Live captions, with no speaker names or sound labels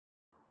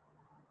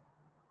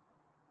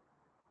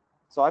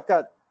So I've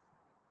got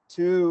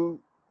two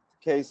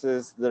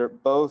cases that are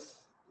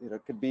both,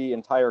 could be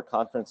entire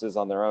conferences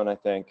on their own, I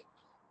think.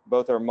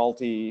 Both are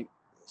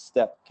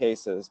multi-step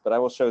cases, but I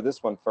will show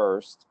this one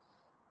first.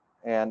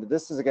 And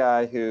this is a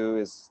guy who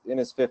is in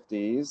his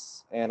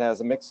 50s and has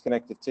a mixed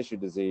connective tissue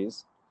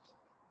disease.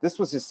 This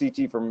was his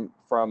CT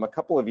from a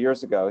couple of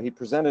years ago. He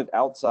presented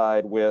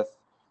outside with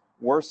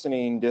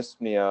worsening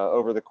dyspnea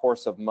over the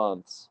course of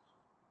months.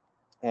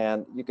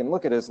 And you can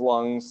look at his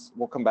lungs.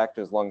 We'll come back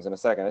to his lungs in a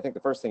second. I think the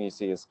first thing you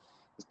see is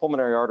his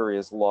pulmonary artery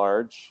is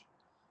large.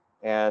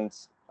 And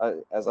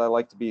as I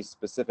like to be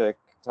specific,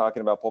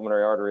 talking about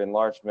pulmonary artery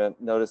enlargement,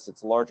 notice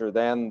it's larger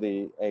than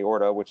the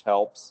aorta, which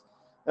helps.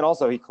 And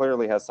also, he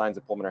clearly has signs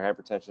of pulmonary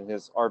hypertension.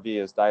 His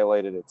RV is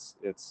dilated,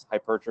 it's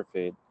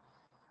hypertrophied.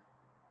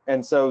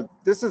 And so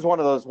this is one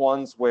of those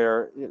ones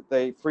where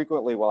they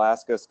frequently will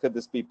ask us, could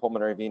this be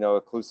pulmonary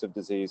veno-occlusive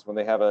disease when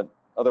they have an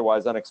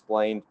otherwise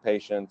unexplained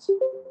patient,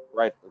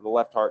 right? The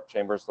left heart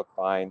chambers look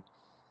fine.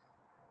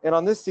 And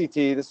on this CT,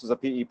 this was a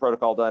PE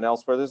protocol done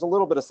elsewhere, there's a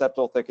little bit of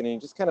septal thickening,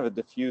 just kind of a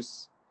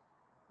diffuse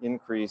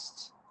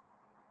increased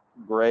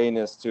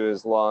grayness to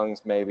his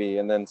lungs maybe,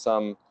 and then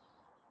some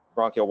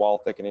bronchial wall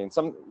thickening.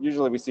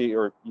 Usually we see,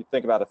 or you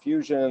think about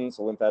effusions,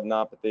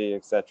 lymphadenopathy,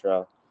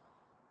 etc.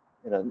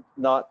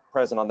 Not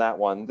present on that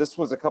one. This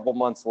was a couple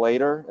months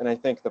later, and I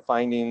think the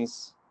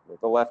findings,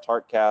 the left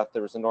heart cath,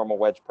 there was a normal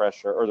wedge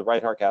pressure, or the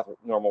right heart cath,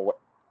 normal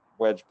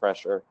wedge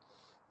pressure.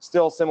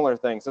 Still similar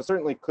things. So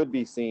certainly could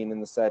be seen in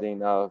the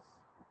setting of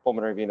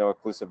pulmonary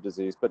veno-occlusive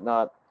disease, but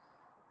not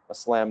a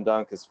slam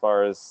dunk as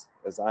far as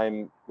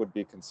I would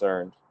be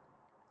concerned.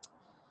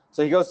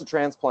 So he goes to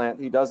transplant.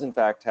 He does in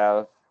fact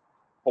have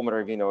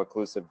pulmonary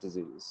veno-occlusive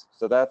disease.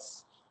 So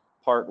that's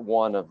part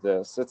one of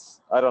this.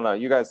 I don't know,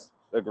 you guys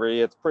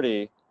agree? It's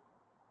pretty,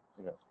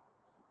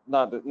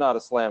 not a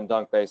slam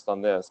dunk based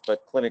on this,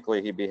 but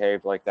clinically he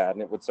behaved like that,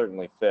 and it would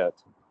certainly fit.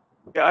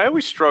 Yeah, I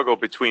always struggle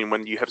between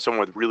when you have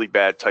someone with really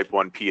bad type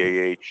 1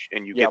 PAH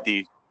and you get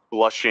the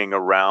blushing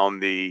around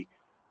the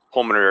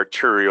pulmonary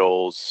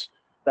arterioles.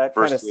 That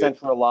kind of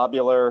central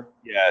lobular.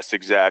 Yes,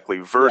 exactly.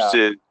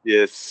 Versus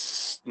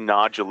this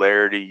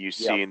nodularity you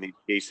see in the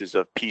cases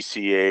of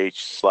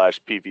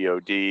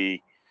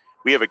PCH/PVOD.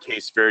 We have a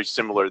case very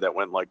similar that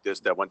went like this,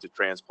 that went to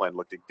transplant,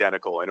 looked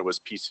identical, and it was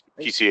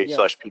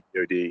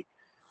PCH/PVOD.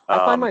 I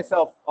find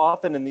myself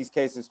often in these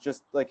cases,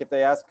 just like if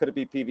they ask, could it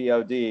be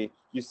PVOD?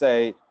 You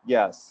say,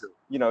 yes, it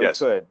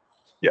could.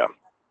 Yeah.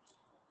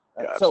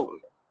 So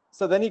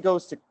then he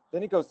goes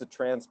to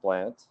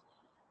transplant.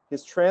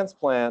 His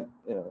transplant,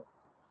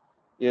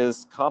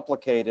 is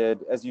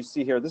complicated, as you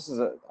see here. This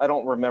is I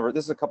don't remember,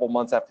 this is a couple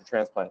months after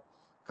transplant,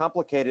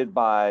 complicated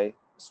by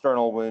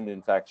sternal wound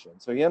infection.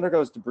 So he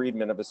undergoes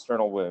debridement of his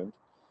sternal wound,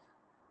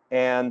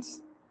 and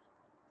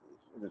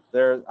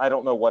I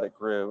don't know what it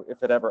grew,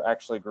 if it ever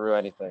actually grew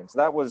anything. So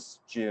that was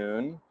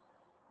June.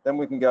 Then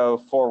we can go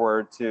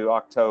forward to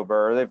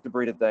October. They've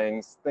debrided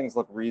things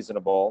look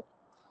reasonable.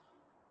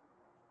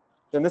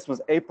 Then this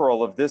was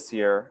April of this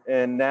year,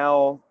 and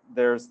now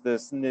there's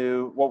this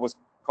new, what was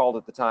called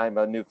at the time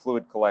a new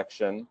fluid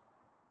collection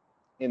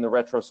in the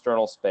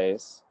retrosternal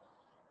space,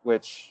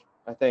 which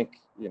I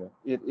think,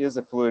 it is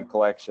a fluid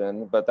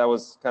collection, but that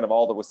was kind of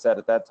all that was said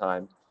at that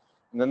time.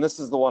 And then this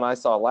is the one I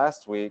saw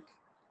last week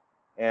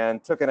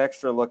and took an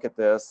extra look at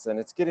this, and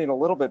it's getting a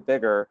little bit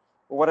bigger.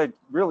 But what I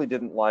really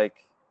didn't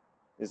like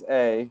is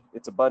A,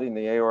 it's abutting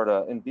the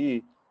aorta, and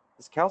B,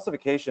 this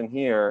calcification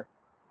here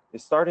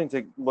is starting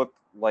to look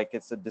like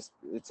it's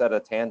at a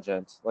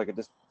tangent, like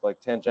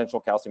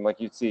tangential calcium,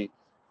 like you'd see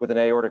with an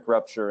aortic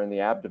rupture in the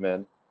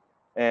abdomen.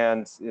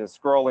 And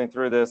scrolling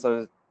through this,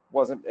 I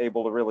wasn't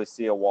able to really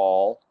see a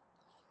wall.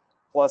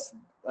 Plus,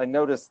 I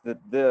noticed that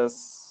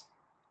this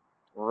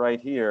right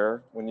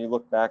here, when you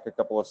look back a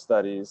couple of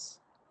studies,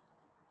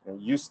 it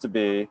used to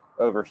be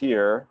over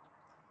here.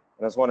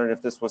 And I was wondering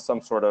if this was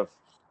some sort of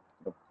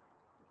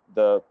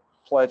the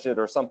pledget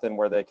or something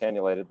where they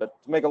cannulated. But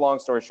to make a long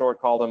story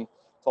short, told him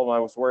I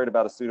was worried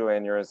about a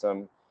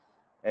pseudoaneurysm.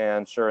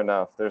 And sure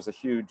enough, there's a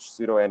huge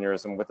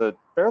pseudoaneurysm with a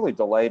fairly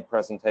delayed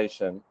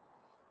presentation.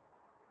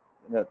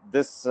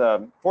 This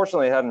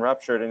fortunately hadn't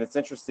ruptured, and it's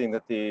interesting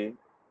that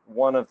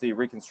one of the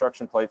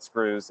reconstruction plate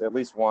screws, at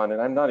least one,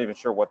 and I'm not even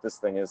sure what this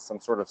thing is, some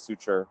sort of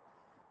suture,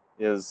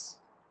 is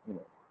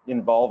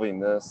involving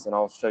this, and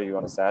I'll show you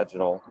on a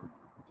sagittal.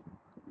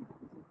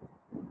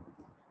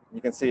 You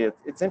can see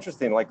it's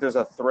interesting, like there's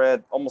a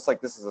thread, almost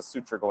like this is a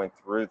suture going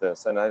through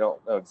this, and I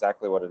don't know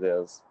exactly what it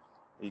is.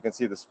 You can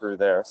see the screw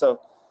there. So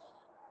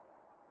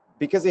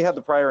because he had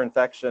the prior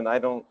infection, I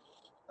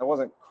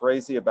wasn't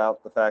crazy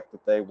about the fact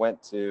that they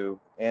went to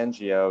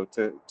angio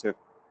to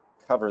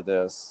cover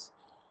this.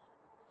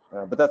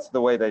 But that's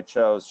the way they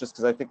chose, just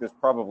because I think there's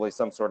probably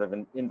some sort of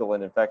an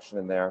indolent infection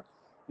in there.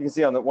 You can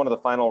see on one of the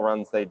final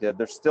runs they did,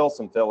 there's still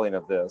some filling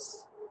of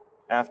this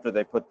after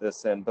they put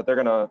this in, but they're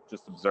going to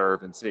just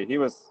observe and see. He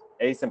was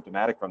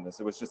asymptomatic from this.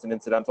 It was just an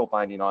incidental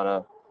finding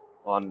on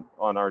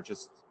our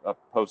just a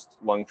post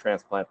lung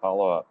transplant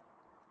follow-up.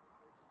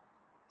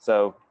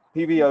 So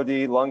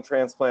PVOD, lung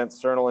transplant,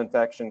 sternal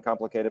infection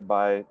complicated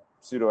by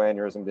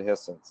pseudoaneurysm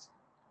dehiscence.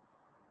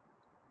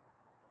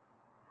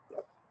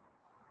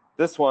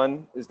 This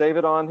one, is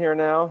David on here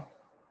now?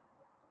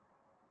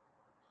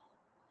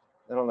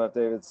 I don't know if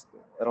David's,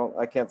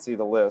 I can't see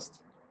the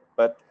list,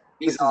 but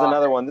this is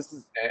another one. This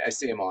is, I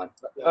see him on.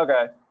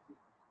 okay.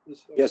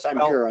 Yes, I'm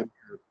here. I'm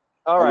here.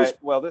 All right.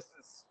 Well,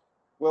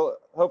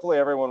 hopefully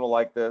everyone will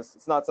like this.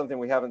 It's not something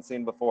we haven't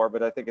seen before,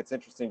 but I think it's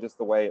interesting just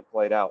the way it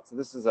played out. So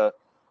this is a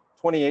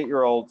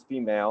 28-year-old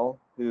female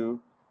who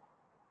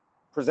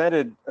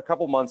presented a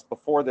couple months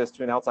before this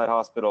to an outside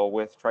hospital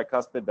with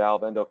tricuspid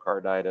valve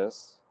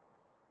endocarditis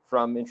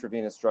from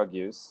intravenous drug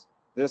use.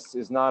 This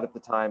is not at the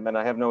time, and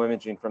I have no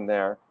imaging from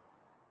there.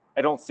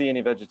 I don't see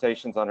any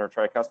vegetations on her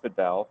tricuspid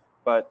valve,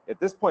 but at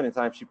this point in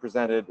time, she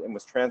presented and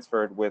was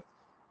transferred with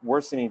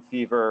worsening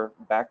fever,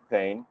 back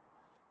pain,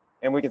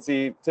 and we can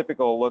see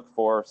typical look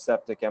for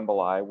septic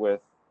emboli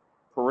with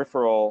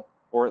peripheral,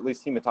 or at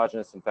least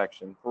hematogenous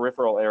infection,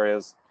 peripheral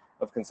areas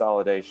of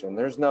consolidation.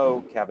 There's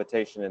no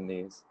cavitation in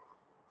these.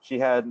 She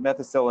had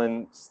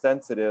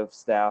methicillin-sensitive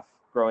staph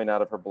growing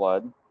out of her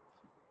blood.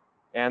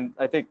 And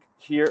I think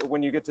here,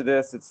 when you get to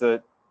this, it's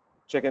a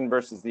chicken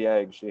versus the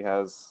egg. She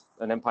has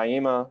an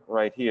empyema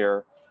right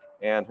here,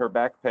 and her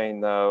back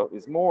pain, though,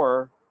 is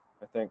more,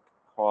 I think,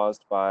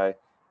 caused by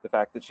the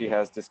fact that she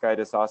has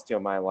discitis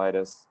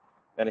osteomyelitis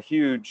and a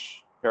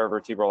huge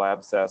paravertebral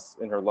abscess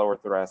in her lower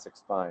thoracic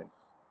spine.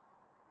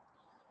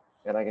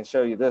 And I can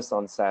show you this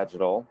on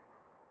sagittal.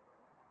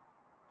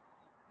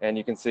 And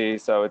you can see,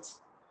 so it's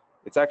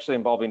actually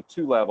involving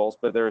two levels,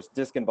 but there's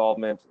disc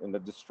involvement in the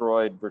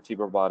destroyed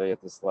vertebral body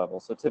at this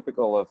level. So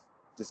typical of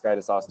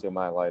discitis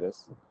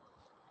osteomyelitis.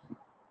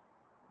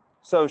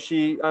 So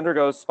she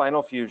undergoes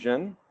spinal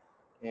fusion,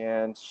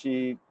 and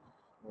she,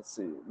 let's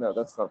see, no,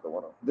 that's not the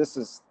one. This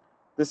is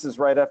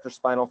right after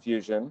spinal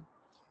fusion,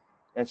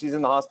 and she's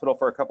in the hospital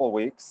for a couple of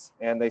weeks,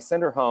 and they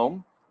send her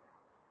home,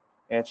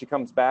 and she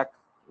comes back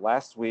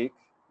last week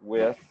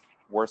with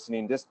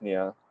worsening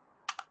dyspnea.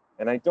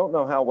 And I don't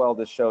know how well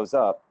this shows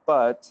up,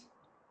 but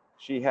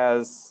she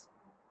has,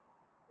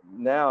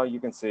 now you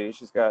can see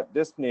she's got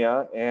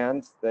dyspnea,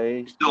 and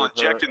they still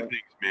injecting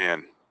things,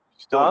 man.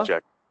 Still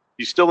injecting.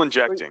 He's still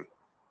injecting.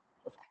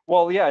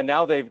 Well, yeah,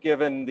 now they've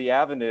given the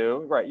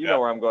avenue, right? You know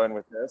where I'm going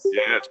with this.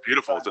 Yeah, it's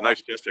beautiful. It's a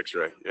nice chest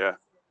X-ray. Yeah.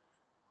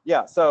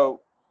 Yeah,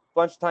 so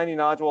bunch of tiny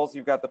nodules.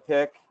 You've got the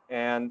pick,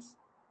 and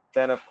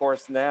then of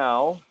course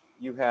now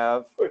you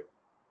have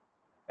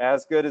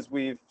as good as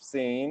we've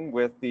seen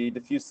with the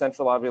diffuse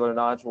central-lobular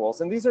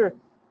nodules. And these are,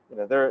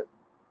 they're,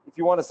 if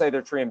you want to say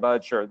they're tree and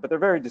bud, sure, but they're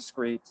very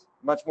discrete,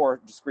 much more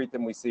discrete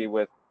than we see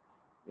with,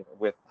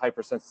 with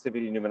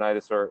hypersensitivity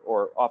pneumonitis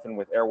or often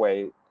with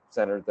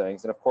airway-centered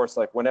things. And of course,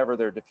 like whenever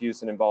they're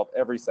diffuse and involve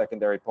every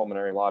secondary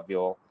pulmonary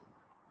lobule,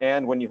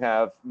 and when you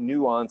have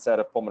new onset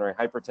of pulmonary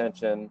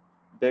hypertension,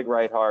 big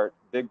right heart,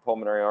 big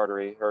pulmonary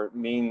artery, her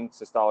mean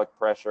systolic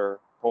pressure,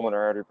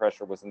 pulmonary artery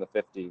pressure was in the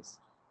 50s.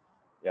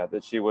 Yeah,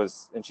 that she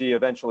was, and she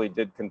eventually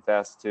did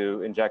confess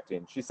to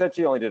injecting. She said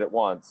she only did it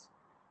once,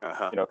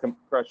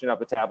 crushing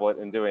up a tablet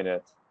and doing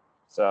it.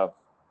 So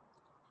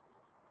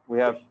we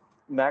have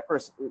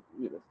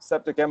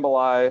septic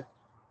emboli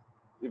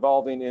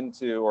evolving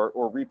into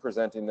or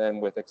representing then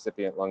with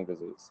excipient lung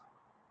disease.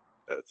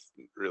 That's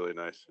really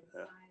nice.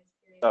 Yeah.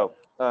 So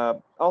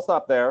I'll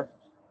stop there.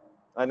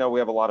 I know we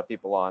have a lot of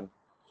people on.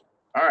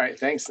 All right,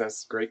 thanks.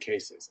 That's great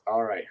cases.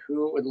 All right,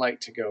 who would like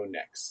to go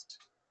next?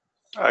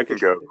 I can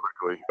go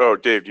quickly. Oh,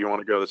 Dave, do you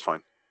want to go? That's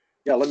fine.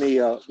 Yeah, let me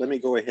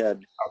go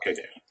ahead. Okay,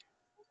 Dave.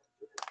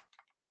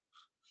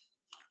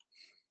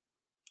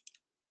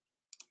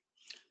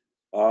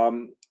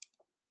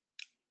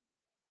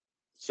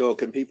 So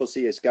can people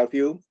see a scout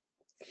view?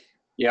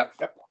 Yep.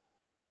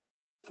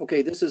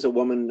 Okay, this is a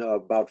woman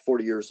about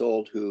 40 years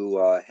old who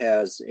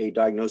has a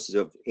diagnosis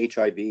of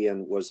HIV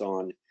and was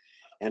on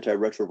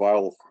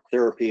antiretroviral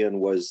therapy and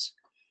was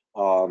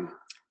was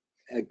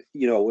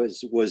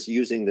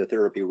using the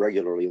therapy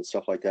regularly and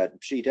stuff like that.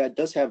 She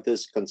does have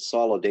this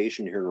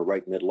consolidation here in her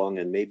right mid lung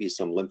and maybe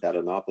some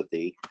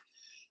lymphadenopathy.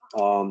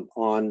 On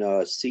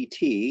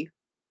CT,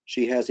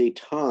 she has a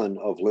ton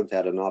of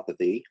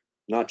lymphadenopathy,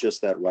 not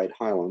just that right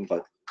hilum,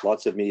 but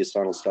lots of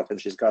mediastinal stuff. And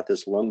she's got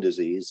this lung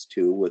disease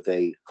too, with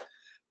a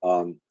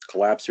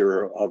collapse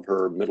here of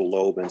her middle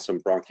lobe and some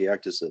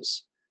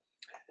bronchiectasis.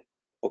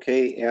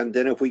 Okay, and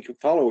then if we could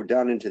follow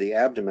down into the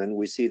abdomen,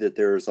 we see that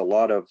there's a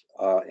lot of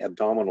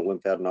abdominal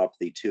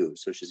lymphadenopathy too.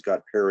 So she's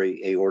got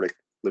peri-aortic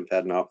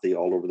lymphadenopathy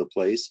all over the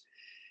place.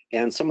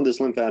 And some of this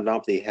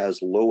lymphadenopathy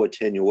has low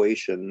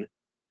attenuation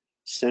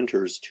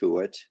centers to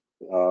it,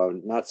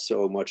 not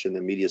so much in the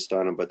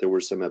mediastinum, but there were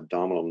some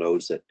abdominal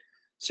nodes that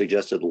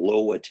suggested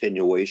low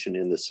attenuation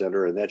in the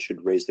center, and that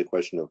should raise the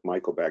question of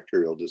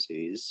mycobacterial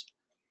disease.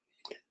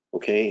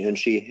 Okay, and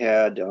she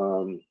had,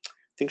 I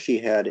think she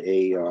had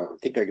a, I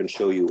think I can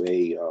show you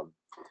a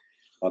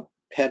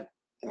PET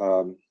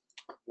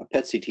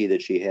CT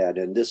that she had,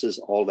 and this is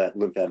all that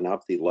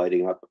lymphadenopathy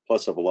lighting up,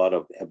 plus of a lot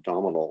of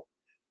abdominal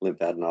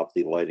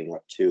lymphadenopathy lighting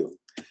up too.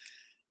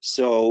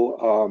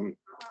 So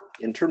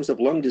in terms of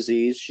lung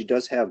disease, she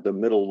does have the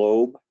middle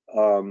lobe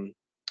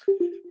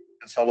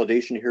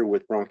consolidation here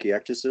with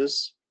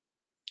bronchiectasis.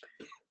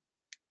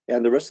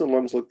 And the rest of the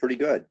lungs look pretty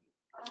good.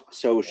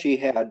 So she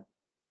had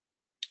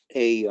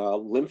a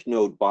lymph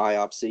node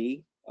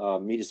biopsy,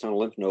 mediastinal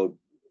lymph node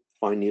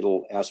fine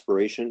needle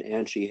aspiration,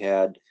 and she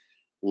had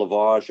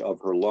lavage of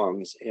her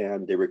lungs,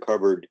 and they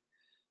recovered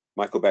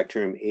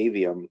Mycobacterium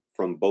avium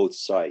from both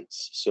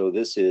sites. So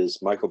this is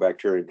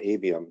Mycobacterium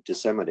avium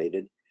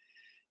disseminated,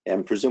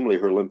 and presumably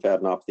her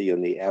lymphadenopathy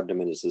in the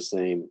abdomen is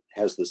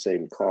has the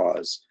same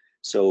cause.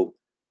 So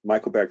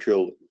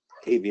Mycobacterial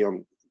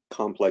avium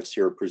complex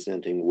here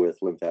presenting with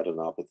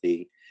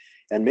lymphadenopathy,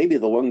 and maybe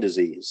the lung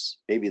disease,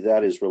 maybe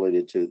that is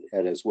related to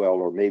that as well,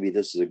 or maybe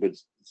this is a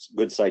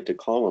good site to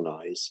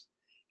colonize,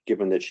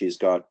 given that she's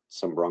got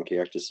some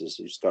bronchiectasis,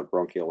 she's got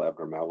bronchial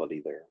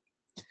abnormality there.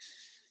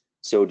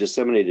 So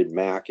disseminated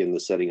MAC in the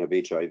setting of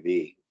HIV.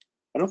 I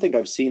don't think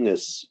I've seen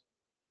this.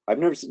 I've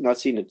not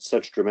seen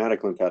such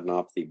dramatic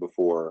lymphadenopathy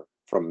before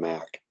from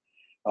MAC.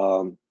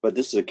 But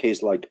this is a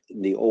case like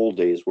in the old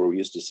days where we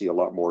used to see a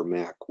lot more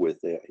MAC with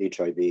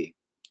HIV.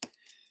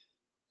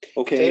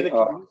 Okay. David,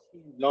 can you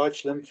see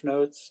large lymph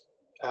nodes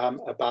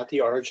about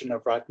the origin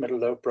of right middle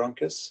lobe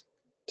bronchus,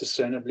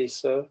 discernibly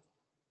so?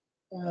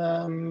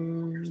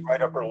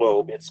 Right upper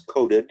lobe, it's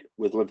coated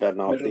with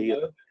lymphadenopathy.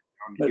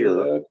 Middle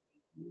lobe,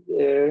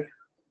 there.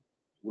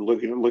 We're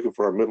looking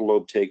for our middle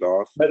lobe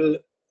takeoff.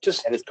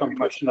 Just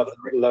compression of the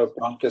middle lobe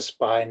bronchus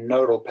by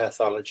nodal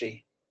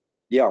pathology.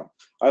 Yeah,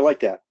 I like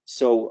that.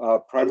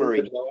 So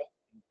primary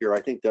here,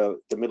 I think the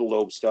middle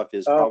lobe stuff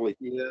is probably.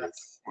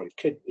 Yes, it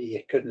could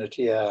be, couldn't it?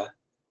 Yeah.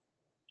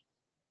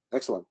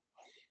 Excellent.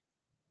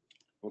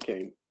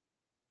 Okay.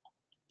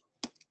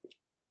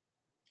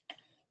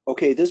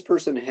 Okay, this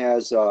person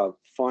has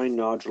fine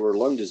nodular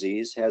lung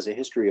disease, has a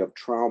history of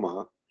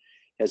trauma,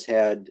 has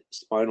had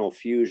spinal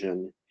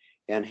fusion,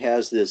 and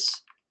has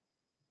this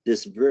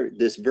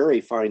very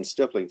fine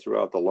stippling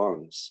throughout the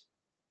lungs.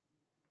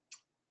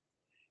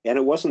 And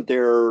it wasn't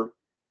there,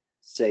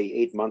 say,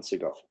 8 months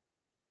ago.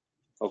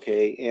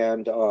 Okay,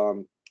 and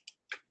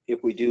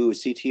if we do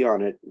CT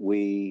on it,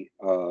 we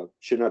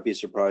should not be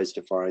surprised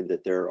to find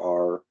that there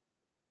are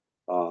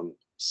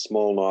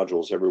small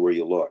nodules everywhere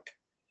you look.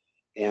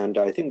 And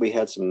I think we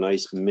had some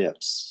nice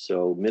MIPS.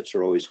 So MIPS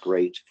are always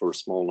great for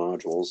small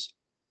nodules.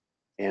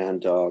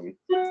 And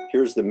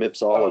here's the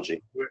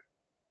MIPSology.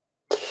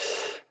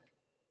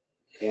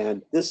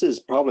 And this is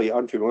probably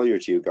unfamiliar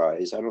to you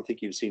guys. I don't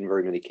think you've seen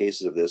very many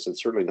cases of this, and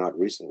certainly not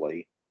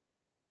recently.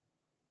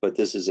 But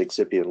this is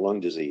excipient lung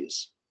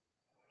disease.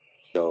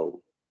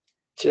 So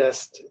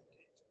Just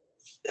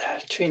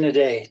two in a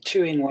day,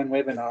 2 in 1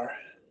 webinar.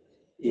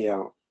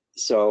 yeah,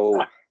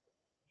 so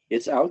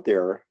it's out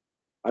there.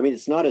 I mean,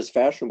 it's not as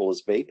fashionable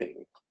as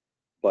vaping,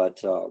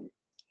 but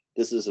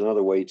this is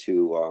another way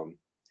to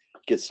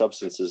get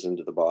substances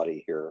into the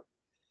body here.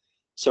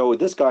 So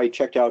this guy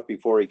checked out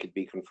before he could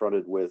be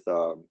confronted with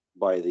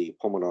by the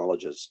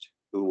pulmonologist,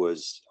 who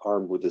was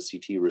armed with the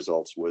CT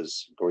results,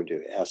 was going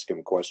to ask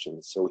him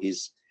questions. So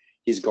he's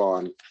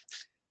gone.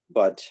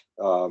 But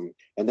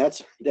and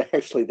that's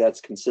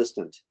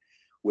consistent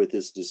with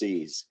this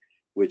disease,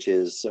 which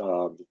is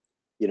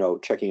you know,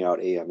 checking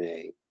out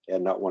AMA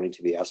and not wanting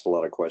to be asked a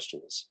lot of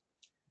questions.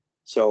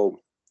 So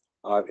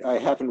I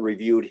haven't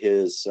reviewed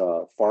his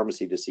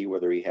pharmacy to see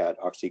whether he had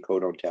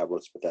oxycodone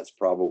tablets, but that's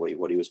probably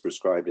what he was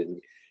prescribed. And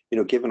you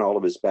know, given all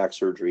of his back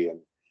surgery and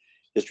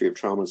history of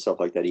trauma and stuff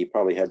like that, he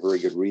probably had very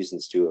good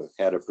reasons to have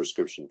had a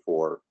prescription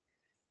for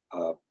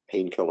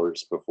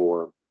painkillers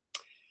before.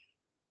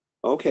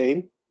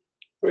 Okay.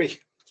 Great.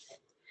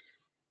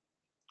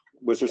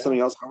 Was there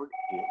something else, Howard?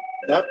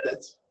 Nope,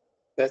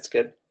 that's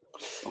good.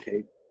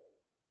 Okay.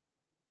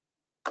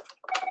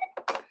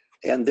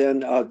 And then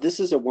this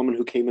is a woman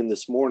who came in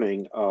this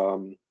morning,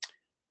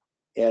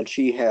 and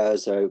she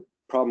has a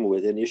problem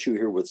with an issue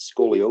here with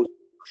scoliosis,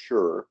 for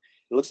sure.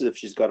 It looks as if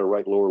she's got a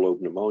right lower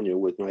lobe pneumonia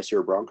with nice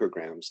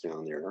bronchograms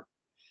down there.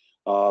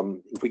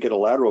 If we get a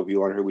lateral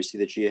view on her, we see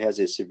that she has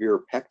a severe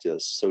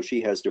pectus. So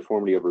she has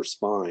deformity of her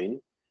spine,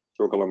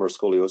 thoracolumbar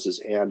scoliosis,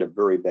 and a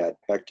very bad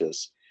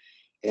pectus.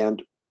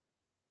 And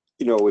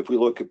you know, if we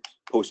look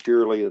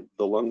posteriorly,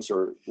 the lungs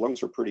are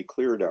pretty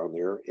clear down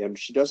there. And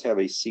she does have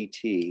a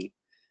CT.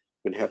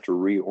 I'm gonna have to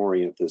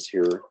reorient this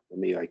here.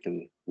 I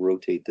can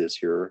rotate this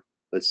here.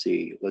 Let's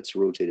see, let's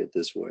rotate it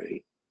this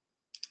way.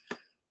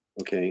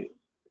 Okay.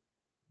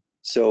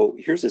 So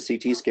here's a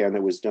CT scan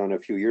that was done a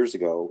few years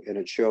ago, and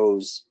it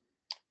shows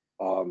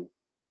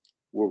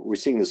we're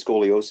seeing the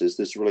scoliosis.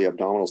 This is really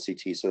abdominal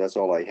CT, so that's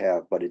all I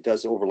have, but it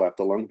does overlap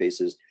the lung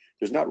bases.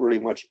 There's not really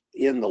much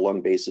in the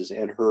lung bases,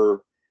 and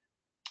her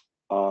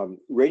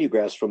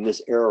radiographs from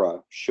this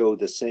era show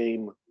the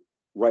same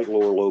right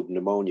lower lobe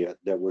pneumonia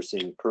that we're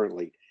seeing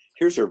currently.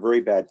 Here's her very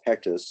bad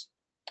pectus,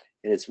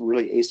 and it's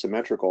really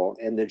asymmetrical.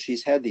 And then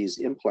she's had these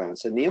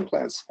implants, and the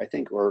implants, I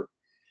think,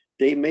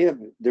 there may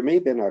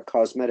have been a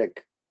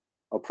cosmetic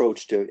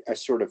approach to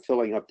sort of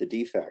filling up the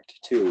defect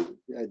too.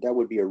 That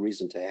would be a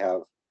reason to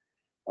have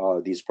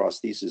these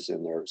prostheses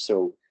in there.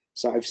 So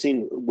So I've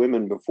seen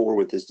women before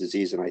with this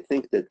disease, and I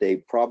think that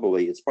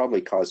it's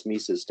probably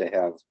cosmesis to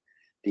have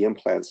the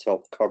implants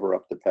help cover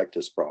up the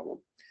pectus problem.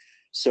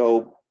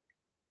 So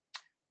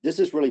this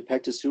is really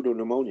pectus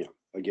pseudomorrhea.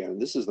 Again,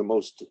 this is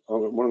one of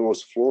the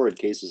most florid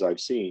cases I've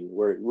seen,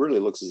 where it really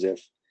looks as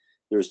if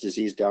there's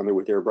disease down there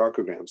with their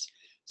bronchograms.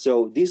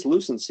 So these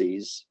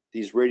lucencies,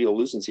 these radial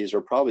lucencies,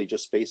 are probably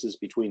just spaces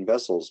between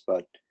vessels,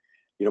 but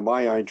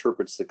my eye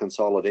interprets the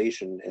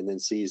consolidation and then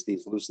sees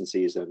these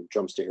lucencies and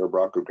jumps to air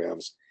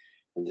bronchograms.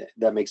 And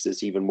that makes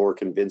this even more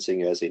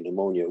convincing as a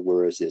pneumonia,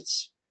 whereas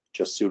it's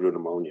just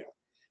pseudomorrhea.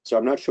 So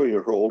I'm not showing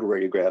you her old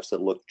radiographs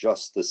that look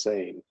just the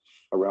same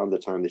around the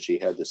time that she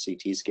had the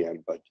CT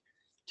scan, but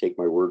take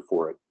my word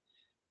for it.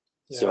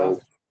 Yeah.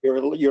 So you're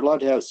allowed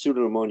to have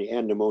pseudomorrhea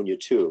and pneumonia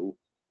too.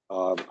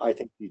 I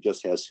think she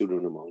just has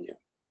pseudomorrhea.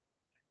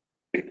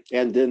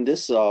 And then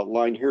this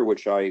line here,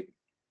 which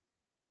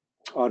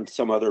on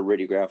some other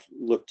radiograph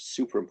looked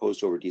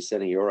superimposed over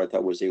descending aorta, I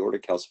thought was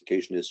aortic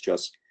calcification, is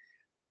just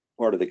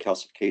part of the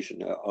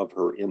calcification of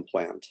her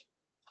implant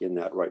in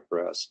that right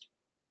breast.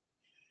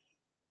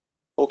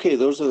 Okay,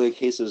 those are the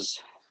cases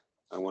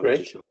I wanted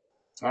to show.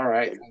 All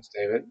right, thanks,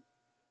 David.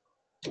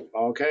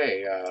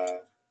 Okay,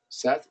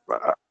 Seth?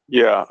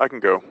 Yeah, I can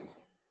go.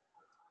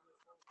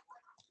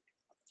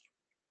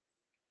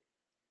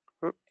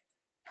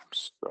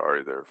 Oops,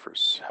 sorry there for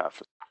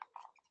half.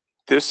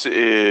 This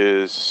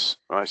is,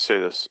 I say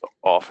this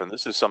often,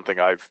 this is something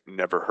I've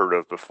never heard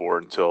of before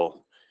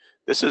until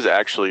this was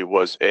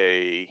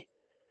a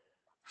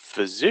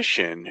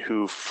physician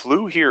who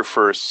flew here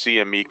for a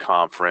CME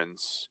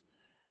conference,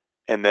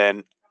 and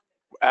then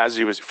as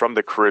he was from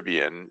the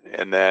Caribbean,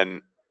 and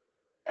then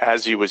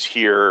as he was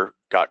here,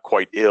 got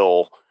quite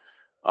ill,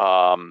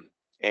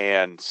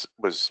 and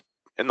was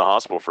in the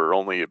hospital for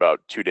only about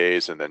 2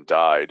 days and then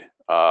died.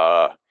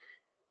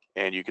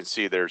 And you can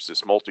see there's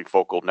this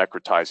multifocal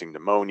necrotizing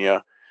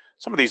pneumonia.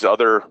 Some of these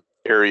other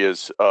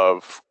areas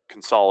of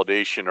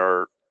consolidation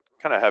are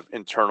kind of have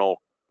intralobular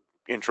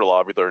and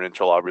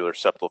interlobular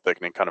septal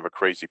thickening, kind of a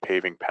crazy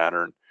paving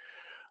pattern.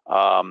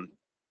 And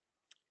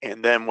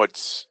then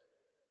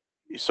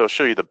so I'll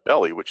show you the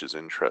belly, which is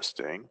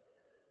interesting.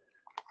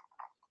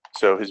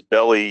 So his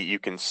belly, you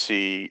can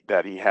see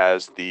that he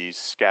has these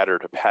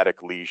scattered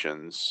hepatic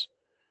lesions,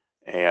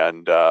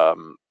 and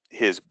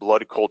his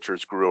blood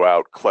cultures grew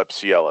out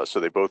Klebsiella. So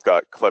they both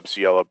got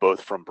Klebsiella,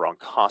 both from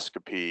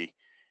bronchoscopy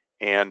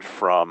and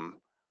from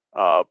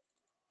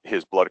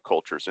his blood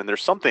cultures. And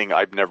there's something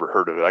I've never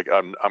heard of.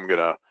 I'm going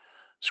to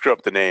screw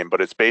up the name,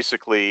 but it's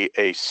basically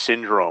a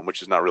syndrome,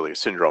 which is not really a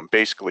syndrome,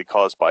 basically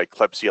caused by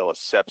Klebsiella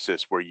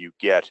sepsis, where you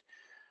get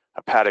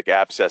hepatic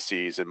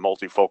abscesses and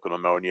multifocal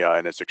pneumonia,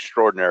 and it's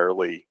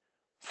extraordinarily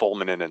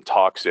fulminant and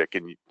toxic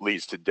and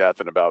leads to death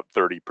in about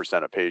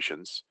 30% of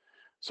patients.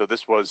 So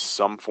this was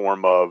a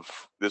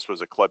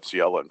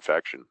Klebsiella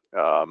infection.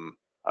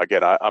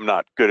 Again, I'm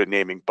not good at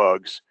naming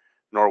bugs,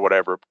 nor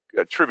whatever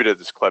attributed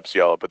this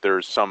Klebsiella, but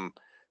there's some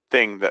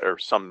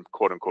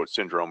quote unquote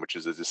syndrome, which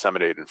is a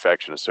disseminated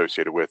infection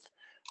associated with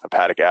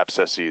hepatic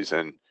abscesses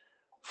and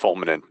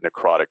fulminant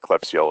necrotic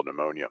Klebsiella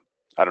pneumonia.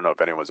 I don't know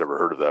if anyone's ever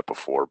heard of that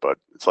before, but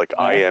it's like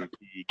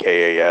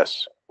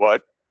IMPKAS.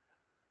 What?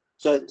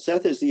 So,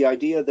 Seth, is the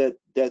idea that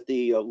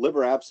the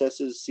liver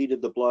abscesses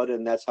seeded the blood,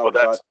 and that's how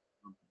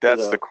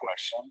that's the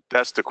question.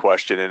 That's the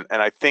question,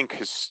 and I think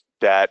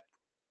that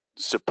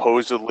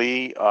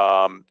supposedly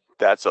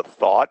that's a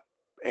thought,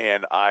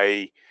 and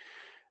a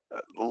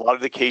lot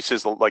of the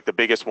cases, like the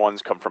biggest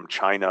ones, come from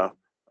China.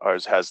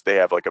 They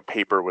have like a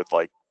paper with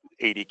like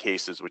 80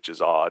 cases, which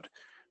is odd,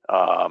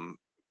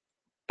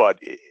 but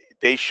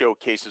they show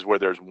cases where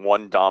there's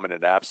one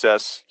dominant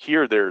abscess.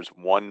 Here, there's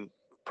one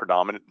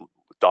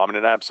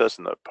dominant abscess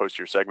in the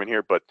posterior segment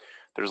here, but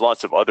there's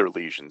lots of other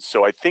lesions.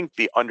 So I think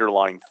the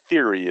underlying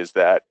theory is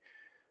that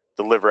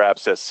the liver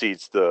abscess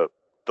seeds the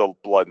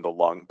blood in the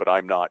lung, but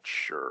I'm not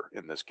sure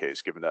in this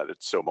case, given that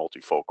it's so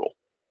multifocal.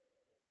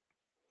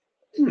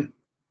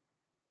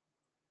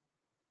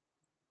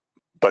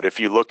 But if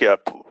you look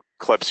at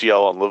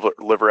Klebsiella and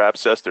liver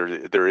abscess,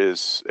 there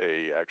is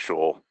a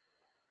actual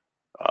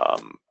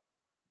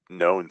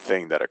known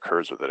thing that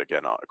occurs with it.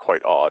 Again,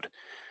 quite odd.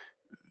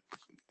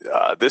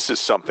 This is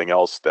something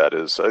else that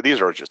is,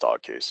 these are just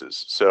odd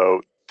cases.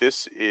 So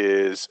this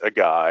is a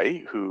guy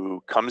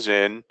who comes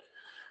in,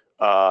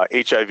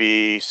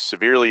 HIV,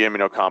 severely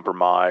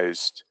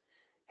immunocompromised,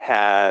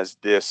 has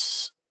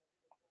this,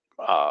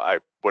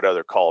 what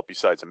other call it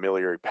besides a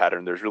miliary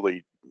pattern? There's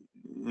really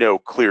no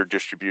clear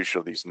distribution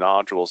of these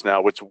nodules.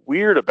 Now, what's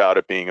weird about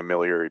it being a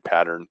miliary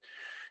pattern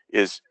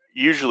is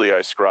usually I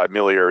ascribe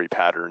miliary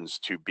patterns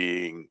to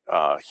being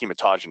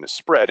hematogenous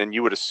spread, and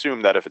you would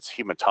assume that if it's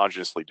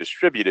hematogenously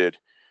distributed,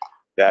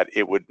 that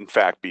it would in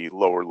fact be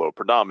lower lobe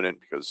predominant,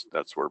 because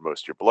that's where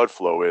most of your blood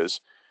flow is.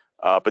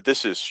 But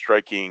this is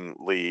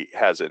strikingly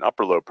has an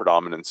upper lobe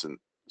predominance and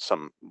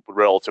some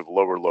relative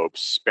lower lobe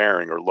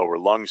sparing or lower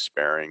lung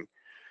sparing.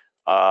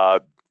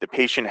 The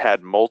patient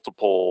had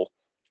multiple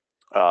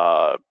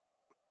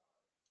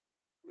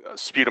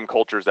sputum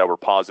cultures that were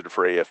positive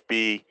for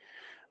AFB.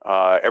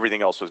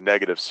 Everything else was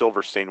negative.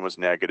 Silver stain was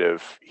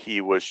negative.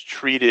 He was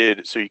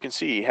treated, so you can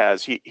see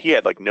he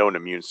had like no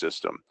immune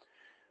system.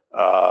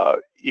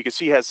 You can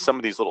see he has some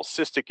of these little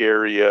cystic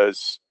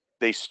areas.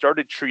 They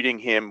started treating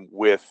him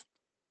with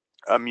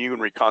immune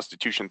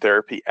reconstitution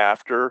therapy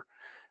after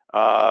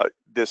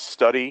this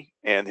study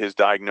and his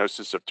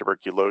diagnosis of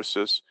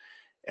tuberculosis.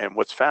 And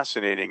what's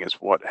fascinating is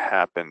what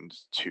happened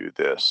to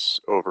this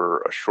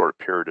over a short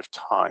period of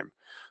time.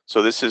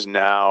 So this is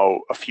now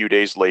a few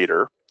days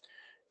later,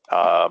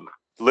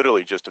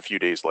 literally just a few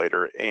days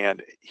later,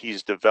 and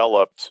he's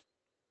developed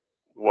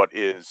what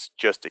is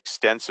just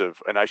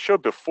extensive. And I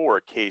showed before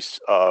a case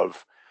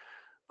of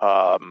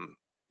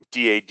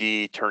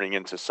DAD turning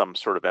into some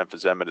sort of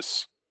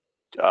emphysematous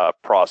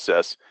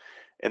process.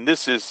 And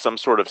this is some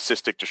sort of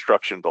cystic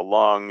destruction of the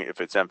lung.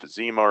 If it's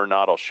emphysema or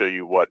not, I'll show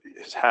you what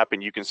has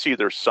happened. You can see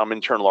there's some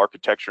internal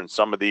architecture in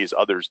some of these,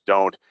 others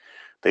don't.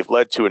 They've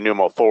led to a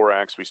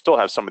pneumothorax. We still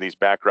have some of these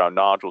background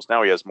nodules.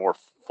 Now he has more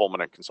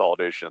fulminant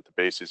consolidation at the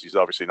bases. He's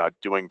obviously not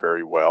doing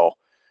very well.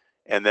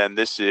 And then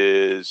this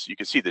is, you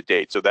can see the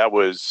date. So that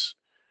was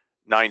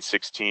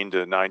 9/16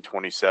 to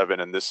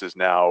 9/27, and this is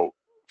now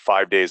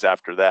 5 days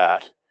after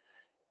that.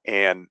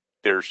 And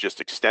there's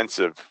just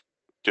extensive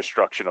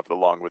destruction of the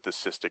lung with the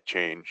cystic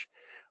change,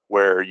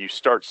 where you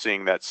start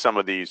seeing that some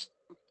of these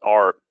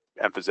are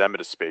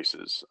emphysematous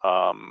spaces.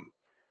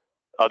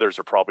 Others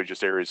are probably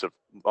just areas of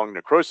lung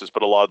necrosis,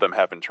 but a lot of them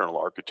have internal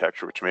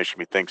architecture, which makes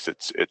me think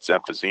it's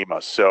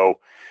emphysema. So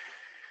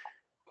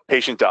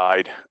patient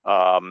died.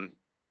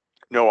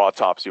 No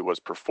autopsy was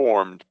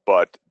performed,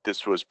 but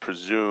this was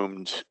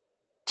presumed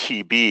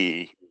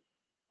TB.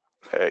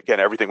 Again,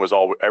 everything was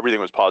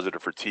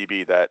positive for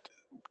TB. That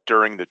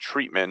during the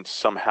treatment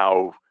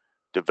somehow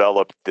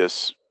developed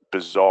this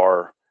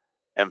bizarre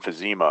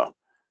emphysema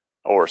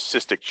or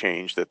cystic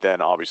change that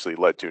then obviously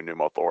led to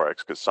pneumothorax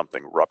because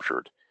something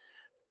ruptured.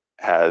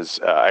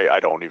 I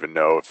don't even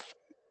know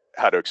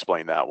how to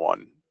explain that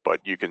one,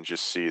 but you can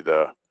just see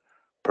the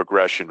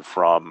progression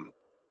from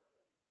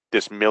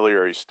this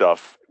miliary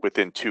stuff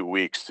within 2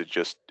 weeks to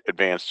just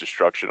advanced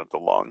destruction of the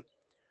lung.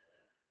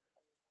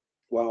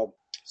 Well,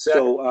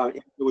 so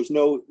there was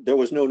no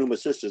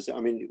pneumocystis. I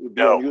mean, it would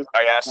be No, unusual.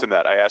 I asked him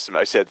that.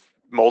 I said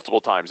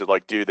multiple times that,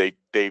 like, dude,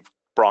 they've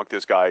bronched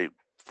this guy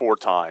 4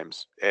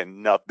 times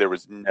and there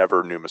was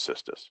never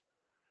pneumocystis.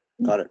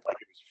 Got it. Like,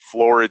 it was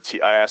florid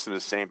I asked him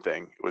the same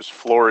thing. It was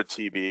florid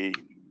TB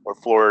or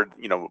florid,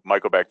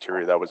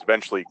 mycobacteria that was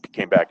eventually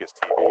came back as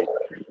TB,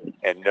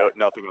 and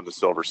nothing on the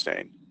silver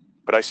stain.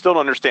 But I still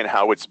don't understand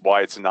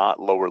why it's not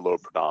lower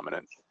lobe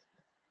predominant.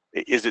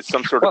 Is it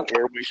some sort of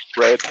airway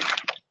spread?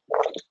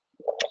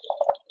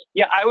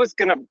 Yeah, I was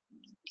gonna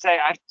say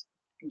I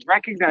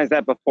recognized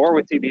that before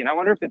with TB, and I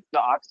wonder if it's the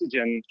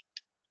oxygen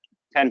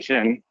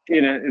tension.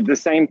 The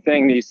same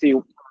thing that you see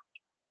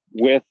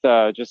with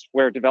just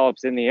where it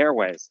develops in the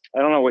airways. I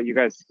don't know what you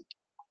guys.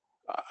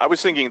 I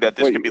was thinking that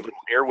this could be little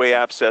airway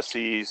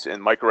abscesses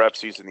and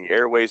microabscesses in the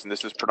airways, and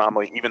this is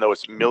predominantly, even though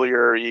it's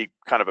miliary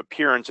kind of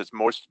appearance, it's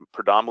most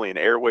predominantly an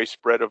airway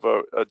spread of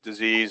a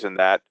disease, and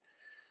that.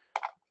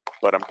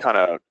 But I'm kind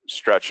of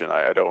stretching.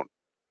 I'm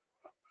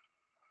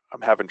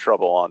having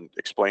trouble on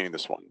explaining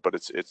this one, but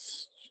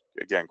it's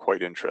again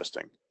quite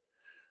interesting.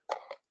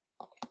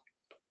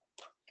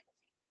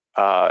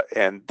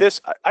 And this,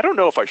 I don't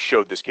know if I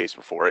showed this case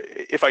before.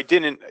 If I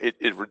didn't,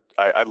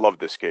 I love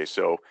this case.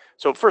 So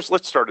first,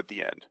 let's start at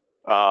the end.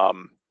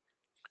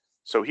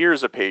 So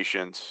here's a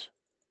patient,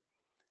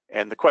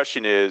 and the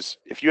question is,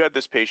 if you had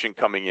this patient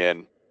coming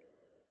in,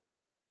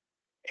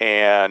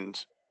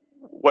 and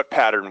what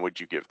pattern would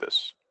you give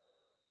this?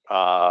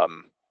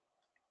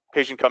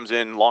 Patient comes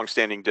in,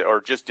 long-standing or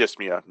just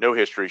dyspnea, no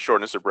history,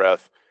 shortness of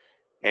breath,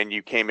 and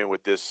you came in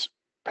with this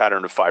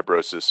pattern of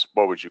fibrosis.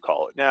 What would you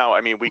call it? Now,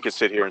 I mean, we could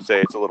sit here and say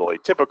it's a little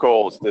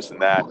atypical, it's this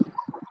and that.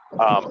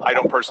 I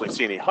don't personally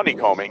see any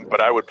honeycombing,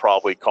 but I would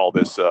probably call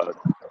this a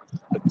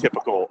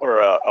typical or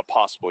a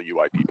possible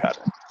UIP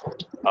pattern.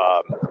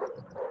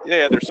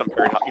 Yeah, there's some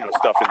very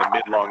stuff in the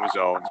mid-lung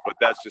zones, but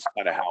that's just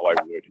kind of how I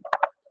would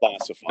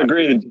classify.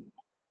 Agreed. It.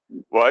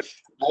 What?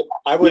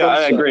 I would.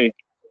 I agree.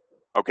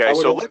 Okay,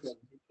 so let's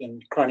in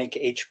chronic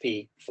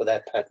HP for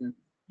that pattern.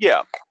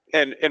 Yeah,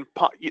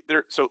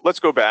 so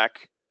let's go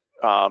back.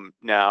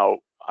 Now,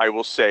 I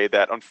will say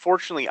that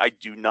unfortunately, I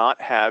do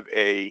not have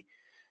a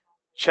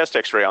chest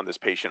X-ray on this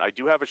patient. I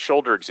do have a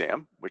shoulder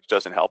exam, which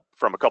doesn't help,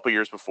 from a couple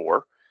years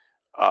before,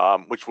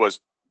 which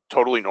was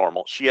totally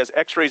normal. She has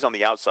X-rays on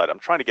the outside. I'm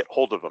trying to get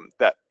hold of them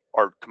that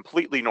are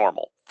completely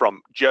normal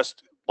from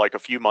just like a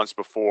few months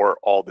before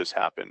all this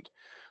happened.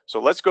 So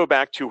let's go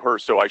back to her.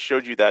 So I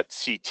showed you that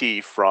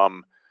CT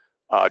from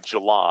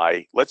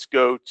July. Let's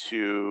go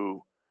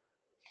to,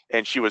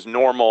 and she was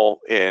normal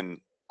in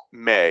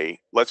May.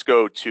 Let's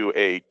go to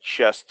a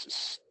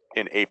chest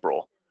in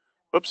April.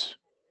 Oops.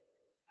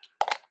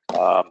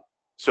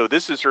 So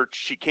this is her.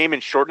 She came in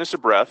shortness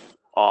of breath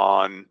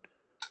on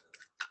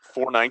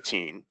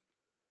 4/19.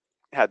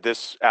 Had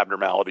this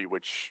abnormality,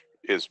 which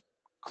is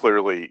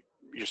clearly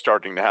you're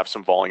starting to have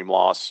some volume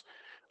loss.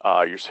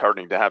 You're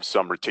starting to have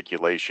some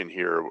reticulation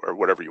here, or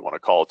whatever you want to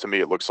call it. To me,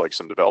 it looks like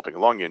some developing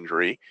lung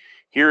injury.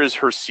 Here is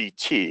her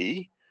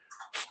CT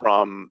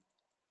from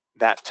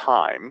that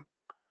time.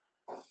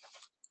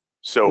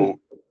 So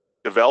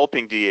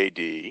developing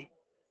DAD,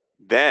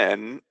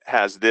 then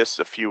has this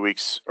a few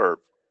weeks or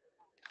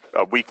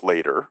a week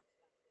later.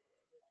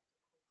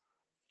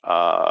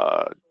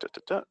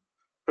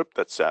 Oop,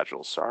 that's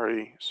sagittal.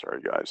 Sorry,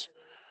 guys.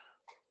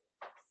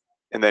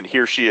 And then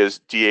here she is,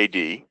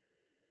 DAD,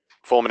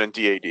 fulminant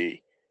DAD,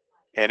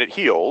 and it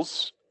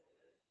heals.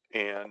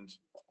 And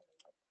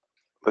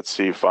let's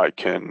see if I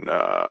can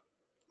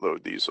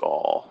load these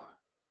all.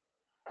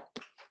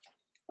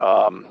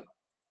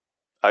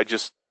 I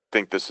just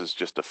think this is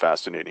just a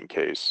fascinating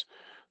case.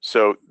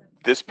 So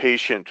this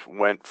patient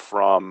went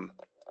from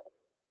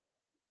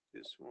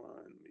this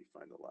one, let me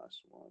find the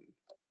last one,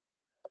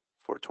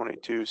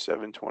 422,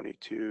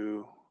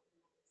 722.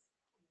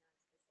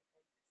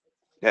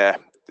 Yeah,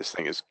 this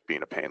thing is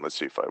being a pain. Let's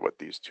see what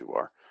these two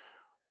are.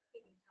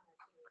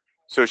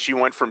 So she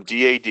went from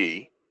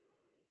DAD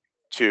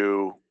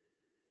to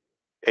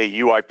a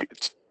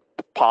UIP,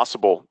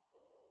 possible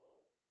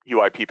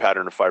UIP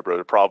pattern of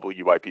fibrosis, probable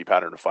UIP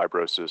pattern of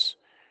fibrosis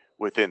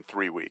within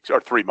 3 weeks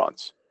or 3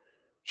 months.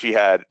 She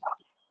had,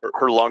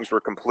 her lungs were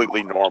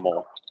completely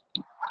normal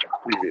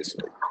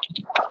previously.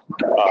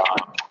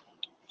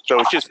 So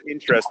it's just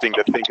interesting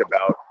to think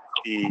about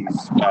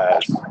these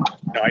as,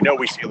 now I know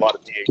we see a lot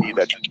of DAD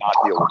that does not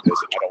deal with this,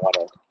 and I don't want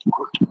to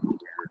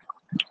weird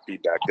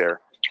feedback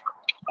there.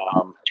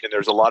 And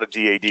there's a lot of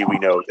DAD we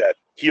know that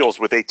heals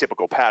with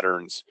atypical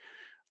patterns.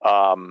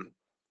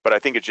 But I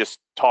think it's just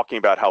talking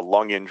about how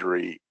lung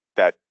injury,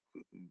 that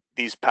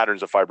these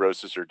patterns of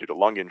fibrosis are due to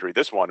lung injury.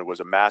 This one was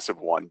a massive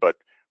one, but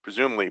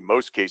presumably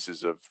most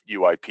cases of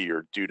UIP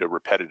are due to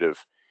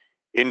repetitive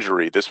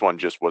injury. This one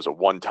just was a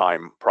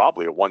one-time,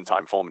 probably a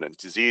one-time fulminant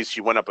disease.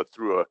 She went up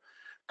through a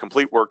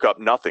complete workup,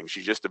 nothing.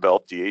 She just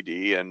developed DAD,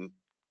 and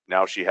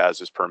now she has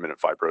this permanent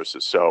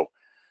fibrosis. So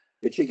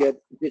did she get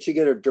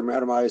a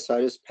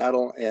dermatomyositis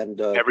paddle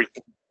and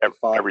everything.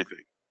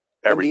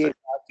 MDA5,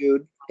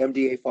 dude,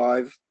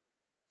 MDA5?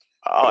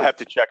 I'll have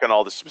to check on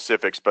all the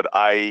specifics, but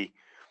I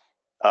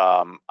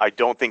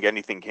don't think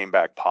anything came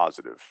back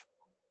positive.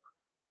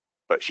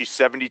 But she's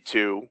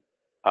 72.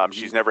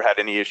 She's never had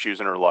any issues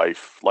in her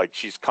life. Like,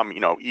 she's come,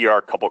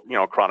 ER, couple,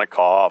 chronic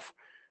cough.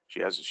 She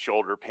has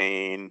shoulder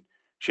pain.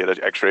 She had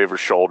an X-ray of her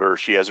shoulder.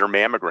 She has her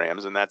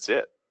mammograms, and that's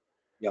it.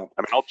 Yeah.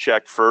 I mean, I'll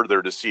check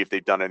further to see if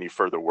they've done any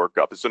further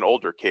workup. It's an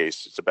older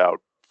case. It's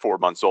about 4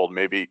 months old.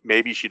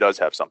 Maybe she does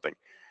have something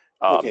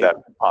that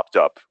popped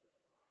up.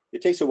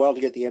 It takes a while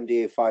to get the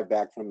MDA5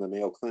 back from the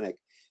Mayo Clinic.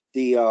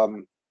 The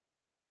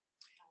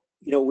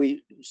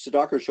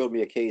Sudhakar showed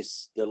me a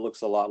case that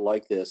looks a lot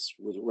like this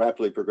with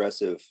rapidly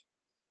progressive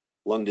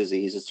lung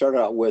disease. It started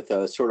out with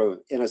a sort of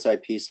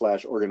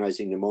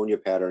NSIP/organizing pneumonia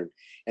pattern,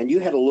 and you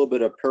had a little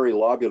bit of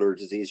perilobular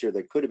disease here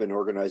that could have been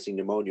organizing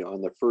pneumonia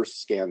on the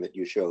first scan that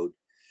you showed.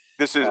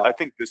 This is, I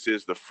think this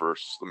is the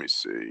first, let me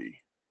see.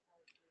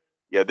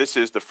 Yeah, this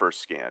is the first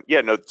scan.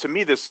 Yeah, no, to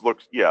me this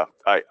looks, yeah,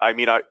 I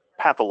mean,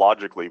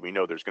 pathologically, we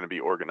know there's going to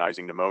be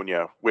organizing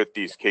pneumonia with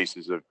these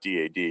cases of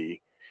DAD.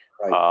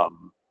 Right.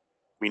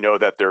 We know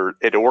that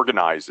it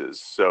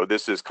organizes. So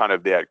this is kind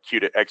of the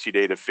acute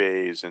exudative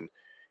phase. And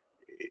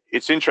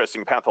it's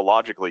interesting,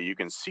 pathologically, you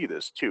can see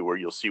this too, where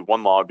you'll see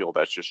one lobule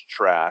that's just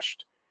trashed,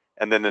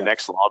 and then the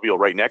next lobule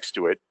right next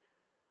to it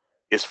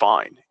is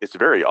fine. It's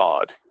very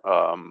odd.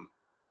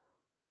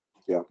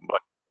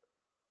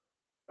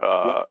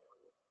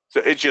 So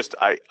it's just,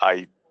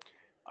 I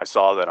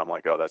saw that, I'm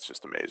like, oh, that's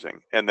just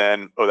amazing. And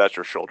then, oh, that's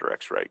your shoulder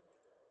X-ray.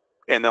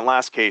 And the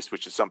last case,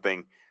 which is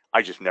something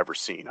I just never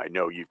seen. I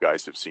know you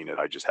guys have seen it.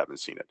 I just haven't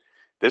seen it.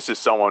 This is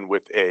someone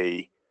with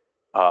a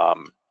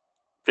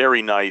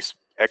very nice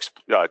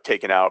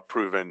taken out,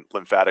 proven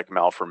lymphatic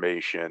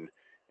malformation.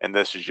 And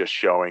this is just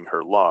showing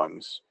her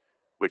lungs,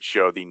 which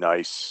show the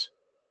nice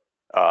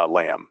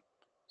LAM.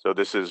 So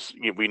this is,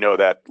 we know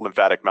that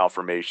lymphatic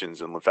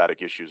malformations and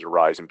lymphatic issues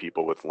arise in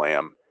people with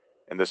LAM.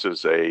 And this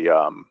is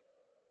a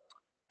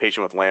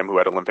patient with LAM who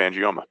had a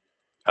lymphangioma.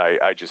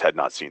 I just had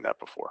not seen that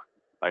before.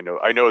 I know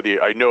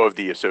of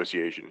the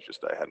association, it's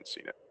just I hadn't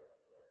seen it.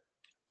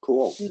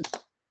 Cool.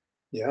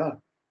 Yeah.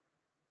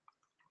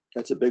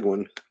 That's a big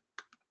one.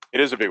 It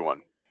is a big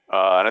one.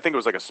 And I think it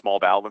was like a small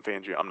bowel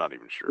lymphangioma. I'm not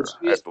even sure. Was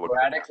she a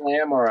sporadic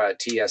LAM or a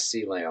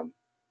TSC LAM?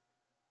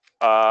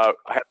 I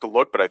have to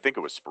look, but I think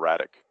it was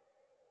sporadic.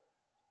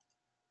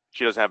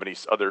 She doesn't have any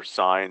other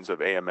signs of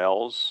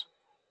AMLs,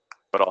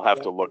 but I'll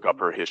have to look up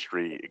her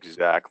history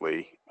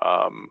exactly.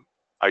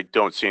 I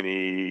don't see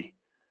any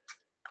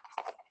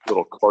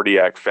little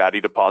cardiac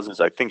fatty deposits.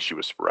 I think she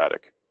was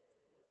sporadic.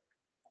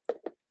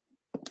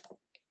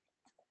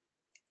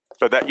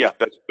 So that, yeah,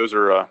 that's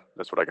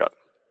what I got.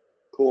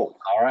 Cool.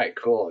 All right,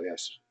 cool.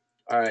 Yes.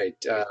 All right,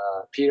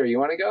 Peter, you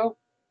want to go?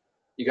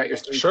 You got your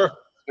three? Sure.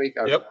 Okay.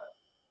 Yep.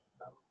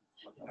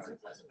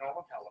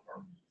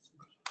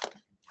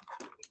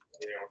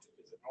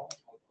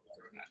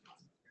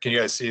 Can you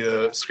guys see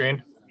the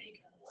screen?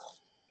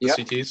 The Yep.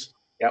 CTs?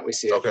 Yeah, we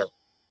see it. Okay.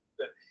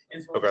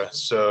 Okay,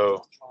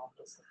 so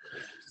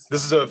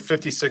this is a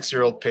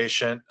 56-year-old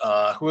patient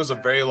who has a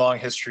very long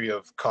history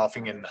of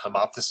coughing and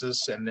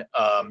hemoptysis, and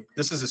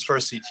this is his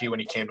first CT when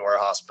he came to our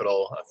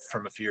hospital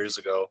from a few years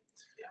ago.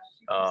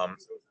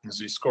 As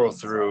we scroll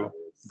through,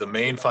 the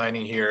main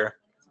finding here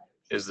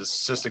is the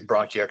cystic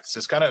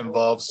bronchiectasis. Kind of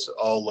involves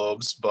all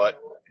lobes, but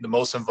the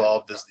most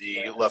involved is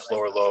the left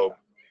lower lobe.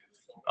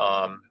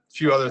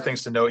 Few other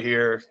things to note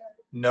here: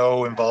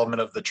 no involvement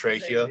of the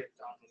trachea,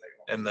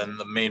 and then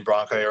the main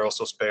bronchi are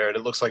also spared.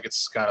 It looks like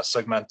it's kind of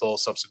segmental,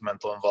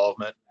 subsegmental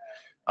involvement.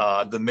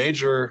 The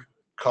major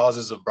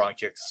causes of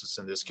bronchiectasis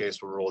in this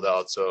case were ruled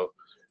out, so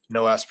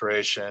no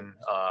aspiration.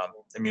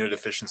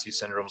 Immunodeficiency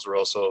syndromes were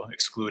also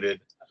excluded,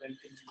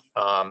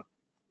 and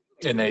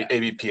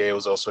ABPA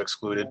was also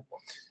excluded.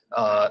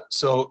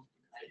 So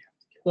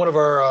one of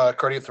our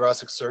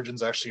cardiothoracic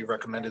surgeons actually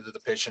recommended that the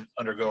patient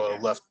undergo a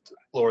left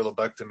lower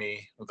lobectomy,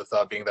 with the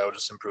thought being that would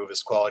just improve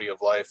his quality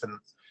of life. And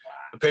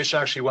the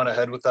patient actually went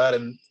ahead with that,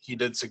 and he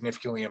did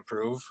significantly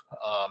improve.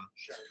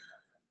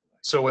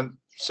 So when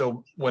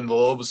the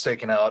lobe was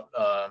taken out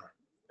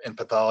in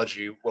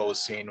pathology, what was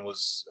seen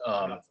was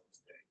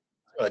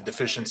a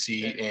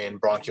deficiency in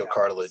bronchial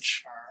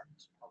cartilage.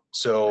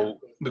 So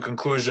the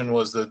conclusion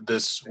was that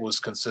this was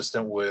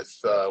consistent with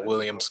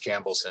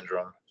Williams-Campbell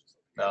syndrome.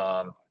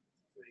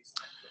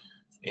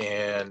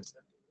 And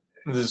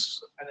this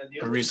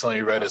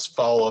recently read his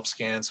follow-up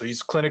scan, so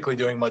he's clinically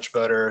doing much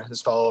better. His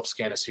follow-up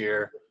scan is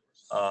here.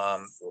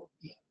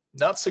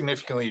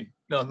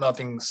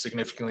 Nothing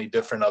significantly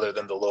different other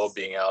than the lobe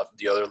being out.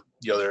 The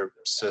other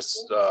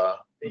cyst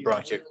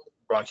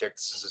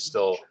bronchiectasis is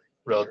still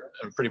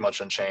pretty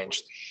much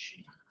unchanged.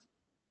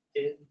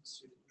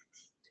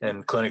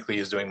 And clinically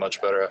is doing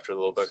much better after the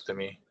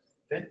lobectomy.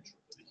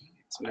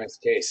 It's a nice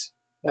case.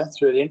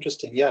 That's really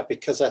interesting. Yeah,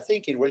 because I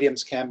think in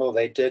Williams-Campbell,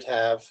 they did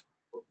have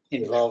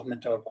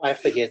involvement of, I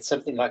forget,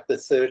 something like the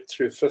 3rd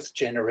through 5th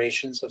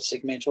generations of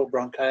segmental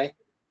bronchi.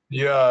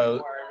 Yeah.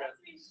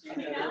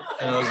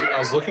 And I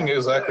was looking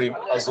exactly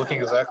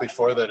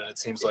for that, and it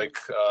seems like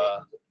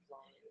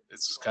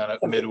it's kind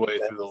of midway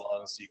through the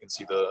lungs. You can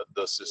see the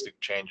cystic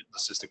change, the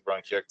cystic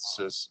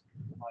bronchiectasis.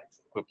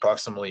 But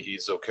proximally,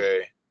 he's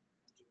okay.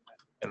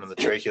 And then the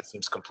trachea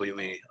seems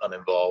completely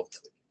uninvolved.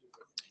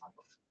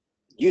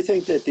 Do you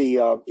think that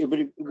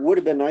it would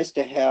have been nice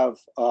to have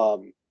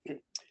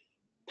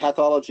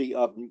pathology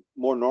of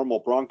more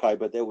normal bronchi,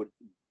 but it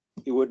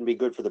wouldn't be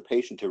good for the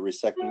patient to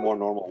resect a more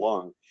normal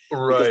lung?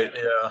 Right,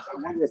 yeah. I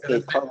wonder if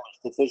the cartilage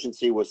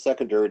deficiency was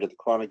secondary to the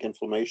chronic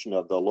inflammation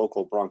of the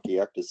local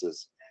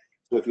bronchiectasis.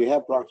 So if you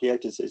have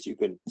bronchiectasis, you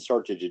can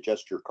start to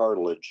digest your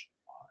cartilage.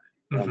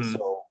 And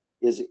so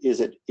was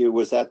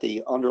that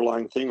the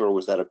underlying thing, or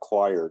was that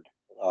acquired?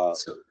 One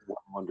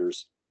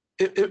wonders.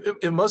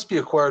 It must be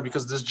acquired,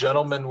 because this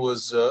gentleman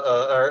was,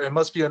 or it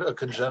must be a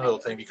congenital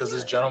thing, because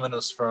this gentleman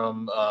was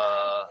from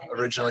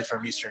originally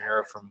from Eastern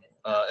Europe,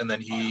 and then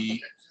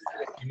he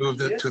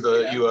moved it to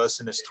the U.S.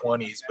 in his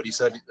 20s. But he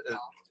said,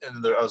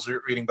 and I was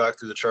reading back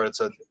through the chart, it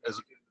said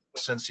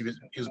since he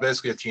was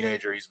basically a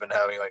teenager, he's been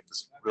having like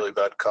this really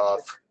bad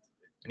cough,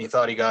 and he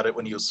thought he got it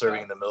when he was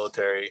serving in the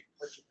military,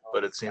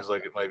 but it seems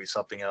like it might be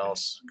something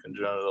else,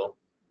 congenital.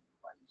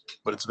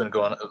 But it's been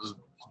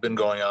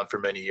going on for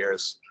many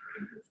years.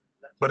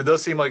 But it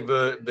does seem like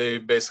they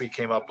basically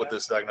came up with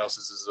this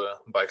diagnosis as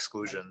by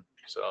exclusion.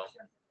 So,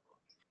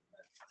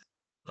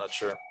 not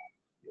sure.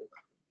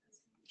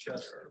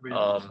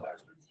 I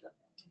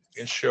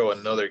can show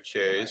another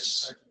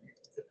case.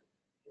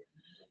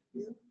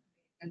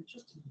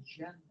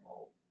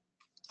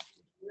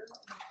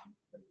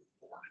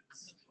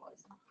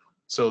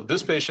 So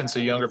this patient's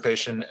a younger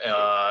patient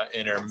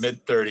in her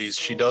mid-30s.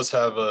 She does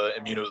have a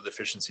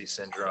immunodeficiency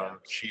syndrome.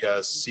 She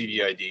has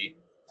CVID.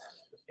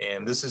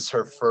 And this is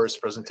her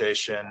first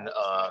presentation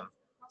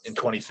in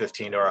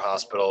 2015 to our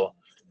hospital.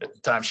 At the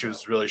time, she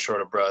was really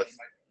short of breath.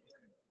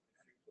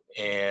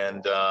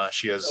 And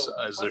she has,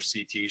 as their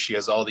CT, she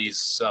has all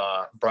these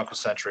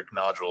bronchocentric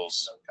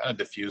nodules, kind of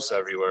diffuse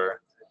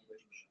everywhere.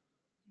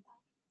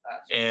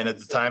 And at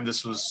the time,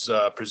 this was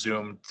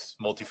presumed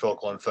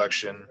multifocal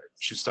infection.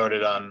 She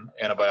started on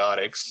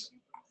antibiotics,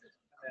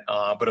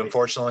 but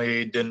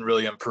unfortunately didn't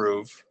really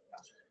improve.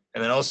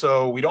 And then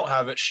also, we don't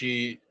have it.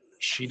 She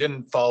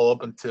didn't follow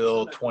up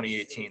until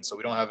 2018, so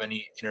we don't have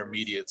any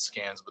intermediate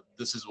scans, but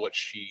this is what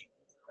she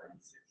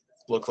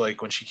looked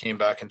like when she came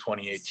back in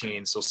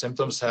 2018. So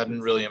symptoms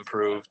hadn't really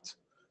improved.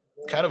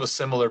 Kind of a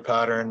similar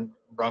pattern,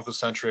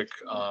 bronchocentric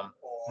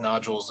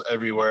nodules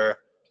everywhere.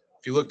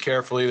 If you look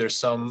carefully, there's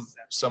some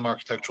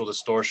architectural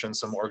distortion,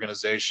 some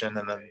organization,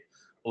 and then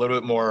a little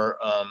bit more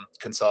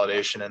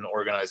consolidation and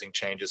organizing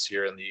changes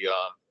here in the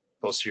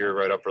posterior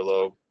right upper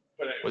lobe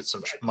with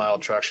some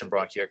mild traction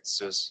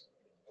bronchiectasis.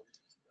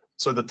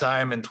 So at the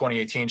time in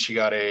 2018, she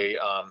got a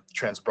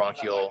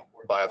transbronchial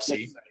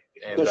biopsy,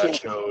 and that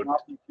showed.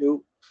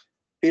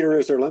 Peter,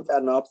 is there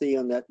lymphadenopathy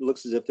on that? It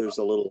looks as if there's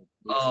a little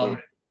right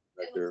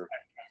there.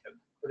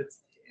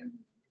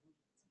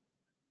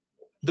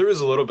 There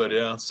is a little bit,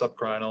 yeah,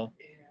 subcarinal.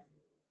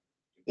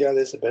 Yeah,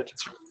 there's a bit.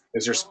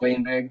 Is her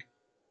spleen big?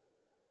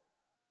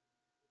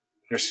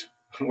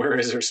 Where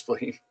is her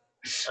spleen?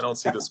 I don't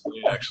see the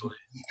spleen actually.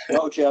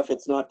 No, Jeff,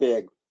 it's not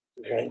big.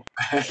 Okay.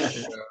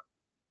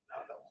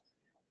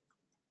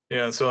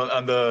 Yeah, so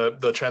on the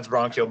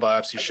transbronchial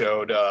biopsy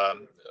showed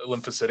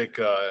lymphocytic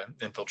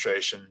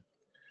infiltration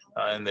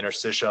in the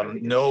interstitium.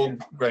 No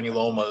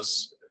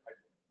granulomas,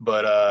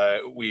 but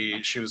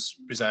she was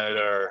presented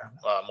at our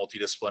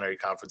multidisciplinary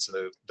conference, and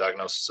the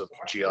diagnosis of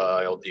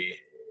GI-ILD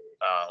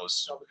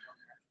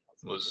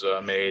was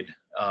made,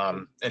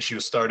 and she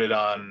was started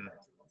on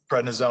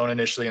prednisone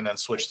initially, and then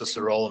switched to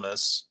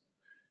sirolimus.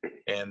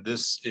 And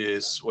this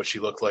is what she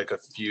looked like a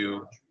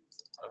few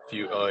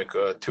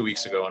 2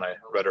 weeks ago when I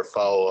read her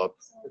follow-up.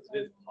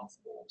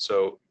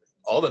 So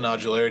all the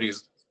nodularity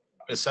is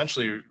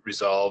essentially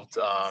resolved.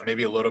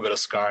 Maybe a little bit of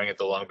scarring at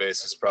the lung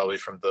base is probably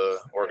from the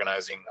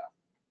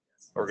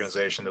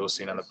organization that was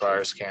seen on the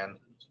prior scan,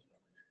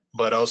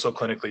 but also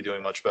clinically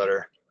doing much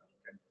better.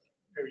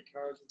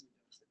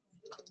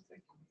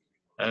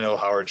 I know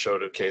Howard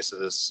showed a case of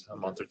this a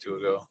month or two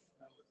ago.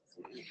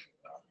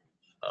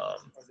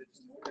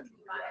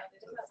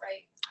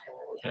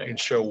 I can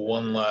show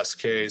one last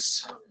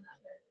case.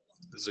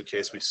 This is a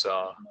case we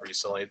saw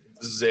recently.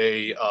 This is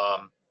a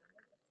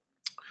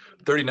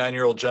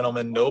 39-year-old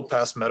gentleman, no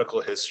past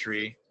medical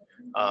history,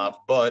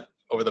 but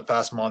over the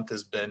past month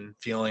has been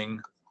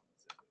feeling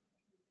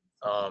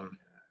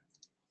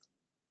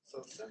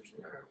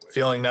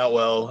not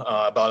well,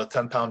 about a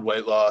 10-pound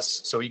weight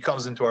loss. So he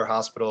comes into our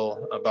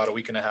hospital about a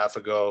week and a half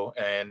ago,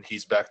 and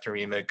he's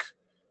bacteremic.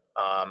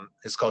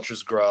 His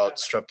cultures grow out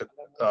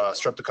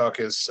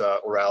Streptococcus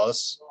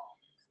oralis,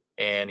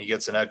 and he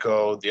gets an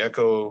echo. The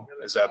echo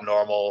is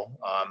abnormal.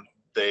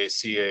 They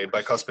see a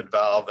bicuspid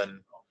valve, and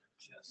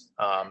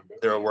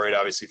they're worried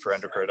obviously for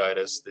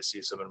endocarditis. They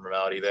see some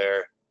abnormality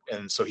there.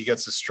 And so he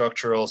gets a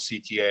structural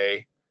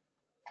CTA,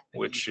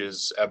 which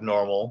is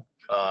abnormal.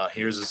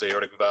 Here's his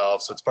aortic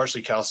valve. So it's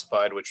partially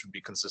calcified, which would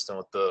be consistent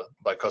with the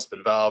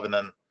bicuspid valve. And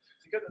then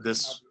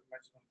this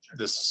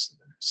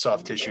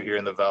soft tissue here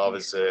in the valve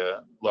is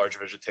a large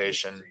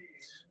vegetation.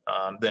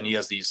 Then he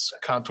has these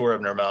contour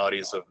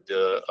abnormalities of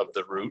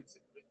the root,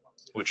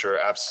 which are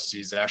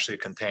abscesses and actually a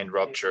contained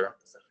rupture.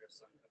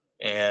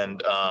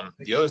 And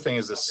the other thing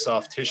is this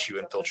soft tissue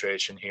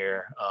infiltration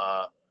here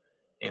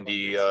in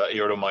the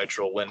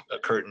aortomitral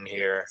curtain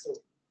here.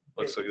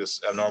 Looks like this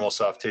abnormal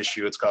soft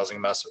tissue. It's causing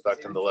mass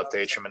effect in the left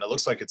atrium, and it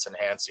looks like it's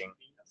enhancing.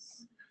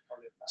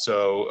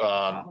 So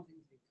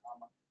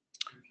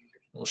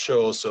we'll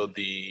show also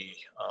the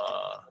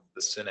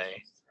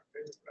cine.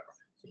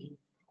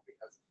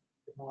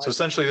 So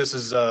essentially, this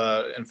is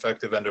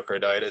infective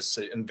endocarditis,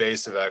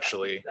 invasive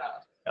actually,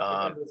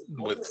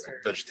 with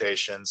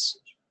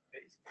vegetations.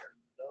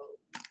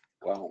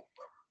 Wow.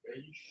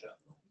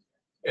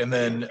 And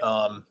then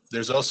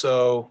there's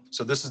also,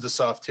 so this is the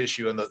soft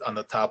tissue on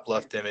the top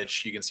left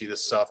image. You can see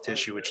this soft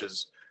tissue, which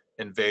is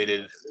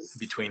invaded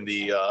between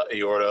the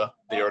aorta,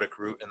 the aortic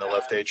root, and the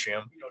left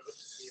atrium.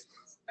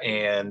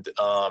 And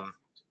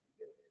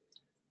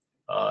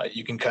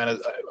you can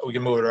we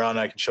can move it around.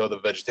 I can show the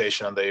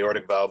vegetation on the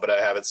aortic valve, but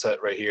I have it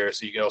set right here.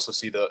 So you can also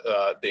see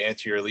the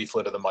anterior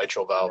leaflet of the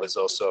mitral valve is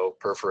also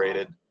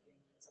perforated in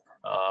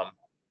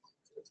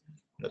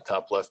the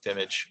top left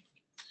image.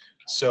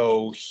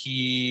 So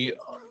he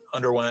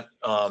underwent,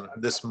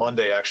 this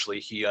Monday actually,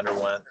 he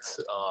underwent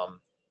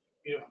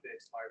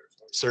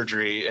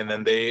surgery, and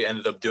then they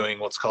ended up doing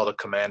what's called a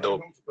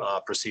commando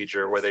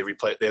procedure, where they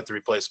had to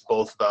replace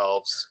both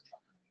valves,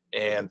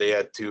 and they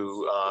had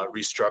to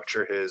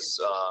restructure his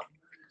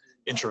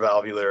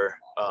intravalvular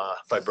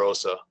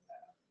fibrosa.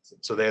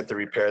 So they had to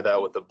repair that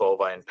with a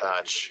bovine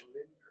patch.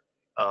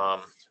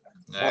 I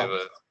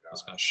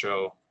was going to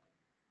show.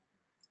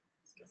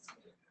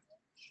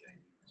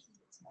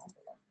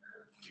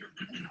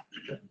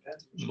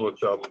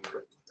 Looked up.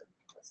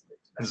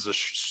 This is a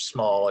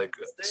small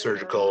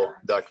surgical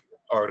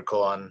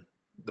article on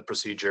the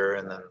procedure,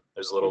 and then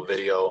there's a little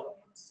video.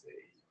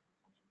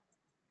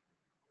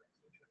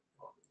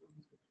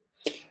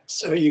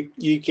 So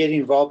you get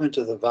involvement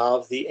of the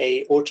valve, the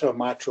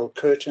aortomitral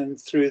curtain,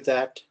 through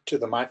that to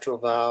the mitral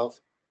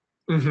valve.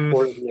 Mm-hmm.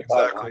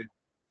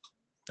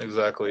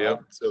 Exactly.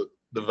 Yep. So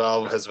the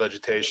valve has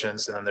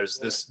vegetations, and then there's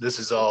this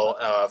is all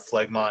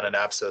phlegmon and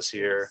abscess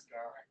here,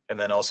 and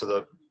then also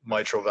the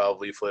mitral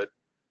valve leaflet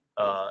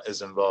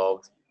is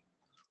involved.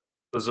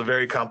 It was a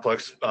very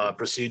complex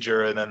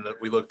procedure, and then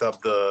we looked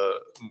up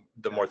the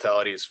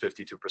mortality is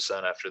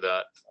 52% after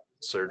that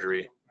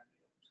surgery.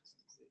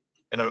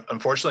 And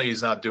unfortunately,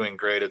 he's not doing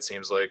great. It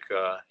seems like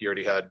he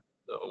already had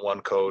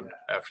one code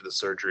after the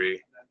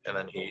surgery, and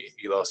then he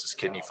lost his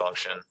kidney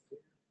function.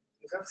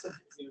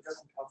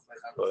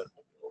 But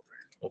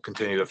we'll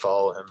continue to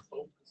follow him.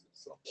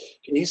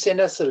 Can you send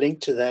us a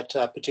link to that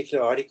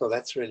particular article?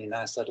 That's really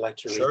nice. I'd like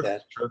to read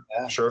that. Sure,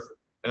 yeah. Sure.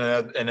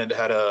 And it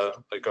had a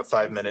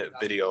 5-minute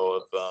video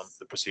of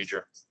the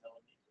procedure.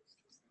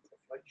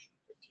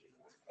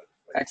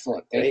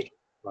 Excellent. Thank you.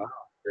 Wow.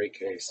 Great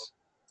case.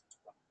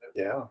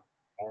 Yeah.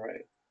 All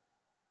right.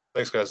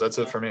 Thanks, guys. That's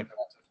it for me.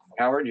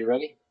 Howard, you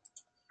ready?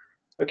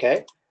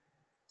 Okay.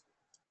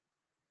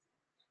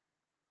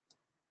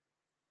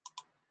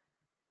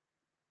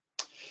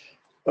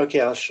 Okay,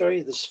 I'll show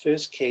you this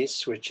first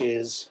case, which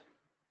is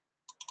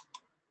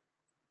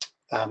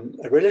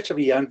a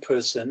relatively young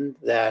person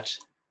that,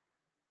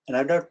 and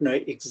I don't know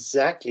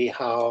exactly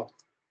how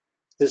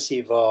this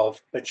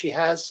evolved, but she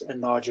has a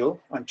nodule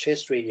on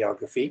chest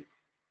radiography,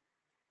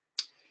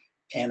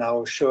 and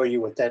I'll show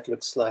you what that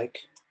looks like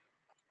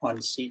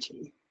on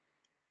CT.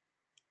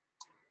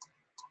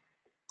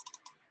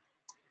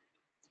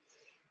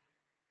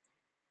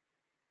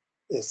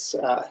 It's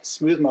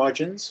smooth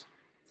margins.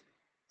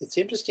 It's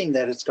interesting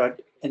that it's got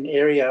an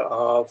area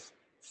of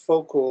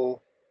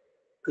focal,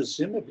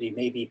 presumably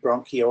maybe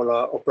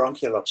bronchiolar or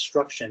bronchial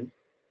obstruction.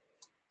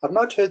 I've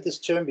not heard this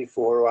term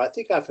before, or I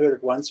think I've heard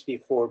it once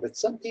before, but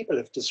some people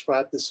have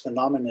described this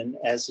phenomenon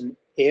as an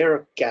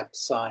air gap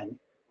sign,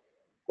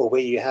 or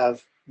where you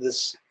have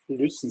this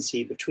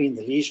lucency between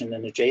the lesion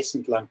and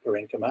adjacent lung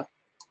parenchyma.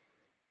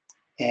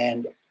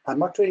 And I'm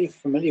not really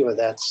familiar with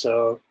that,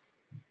 so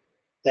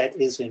that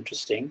is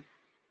interesting.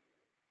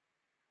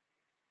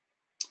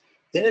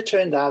 Then it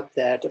turned out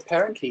that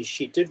apparently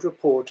she did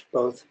report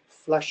both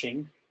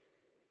flushing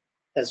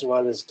as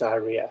well as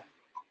diarrhea.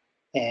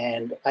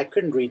 And I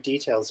couldn't read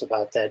details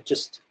about that,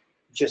 just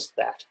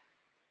that.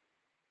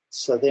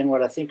 So then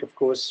what I think, of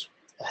course,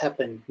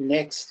 happened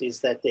next is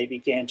that they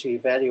began to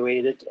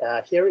evaluate it.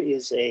 Here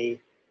is a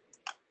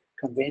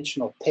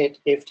conventional PET,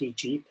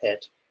 FDG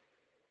PET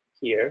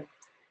here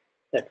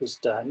that was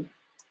done.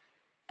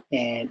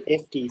 And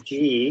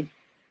FDG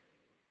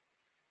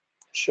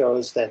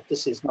shows that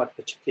this is not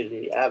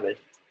particularly avid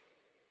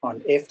on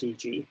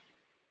FDG.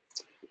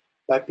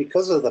 But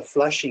because of the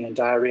flushing and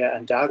diarrhea,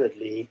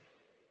 undoubtedly,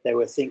 they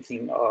were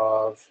thinking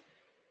of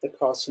the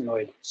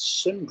carcinoid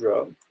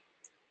syndrome.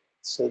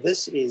 So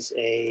this is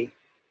a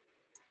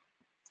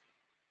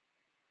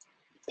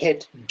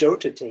PET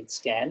dotatate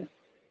scan,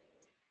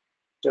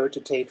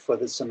 dotatate for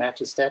the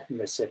somatostatin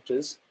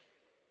receptors.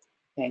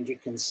 And you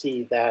can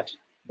see that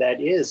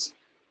that is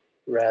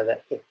rather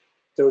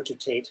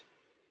dotatate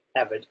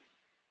avid.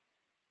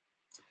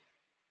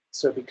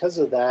 So because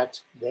of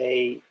that,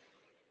 they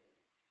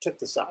took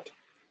this out.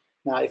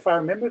 Now, if I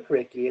remember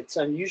correctly, it's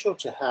unusual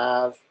to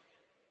have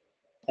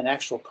an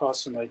actual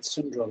carcinoid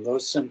syndrome,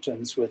 those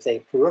symptoms with a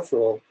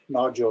peripheral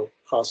nodule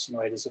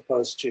carcinoid as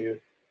opposed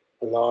to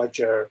a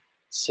larger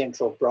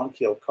central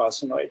bronchial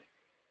carcinoid.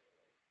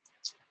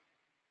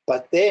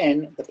 But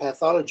then the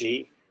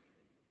pathology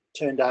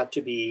turned out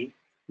to be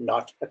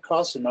not a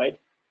carcinoid,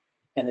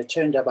 and it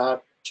turned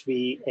out to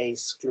be a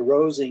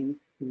sclerosing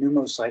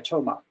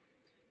pneumocytoma.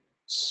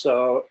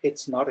 So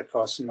it's not a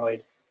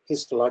carcinoid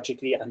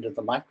histologically under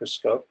the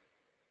microscope.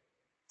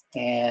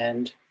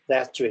 And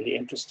that's really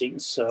interesting.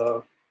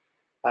 So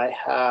I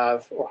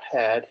have or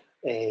had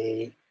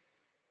an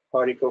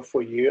article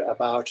for you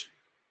about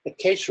a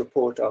case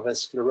report of a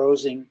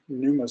sclerosing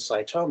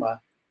pneumocytoma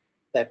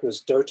that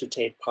was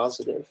dotatate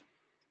positive.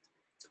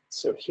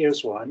 So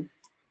here's one.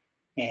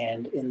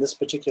 And in this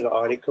particular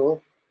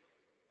article,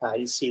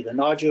 you see the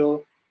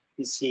nodule,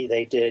 you see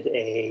they did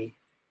a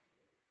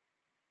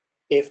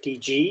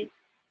FDG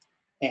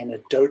and a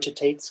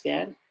dotatate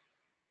scan.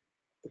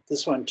 But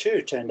this one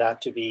too turned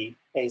out to be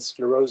a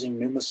sclerosing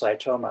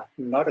pneumocytoma,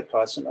 not a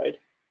carcinoid.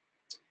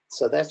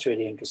 So that's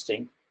really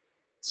interesting.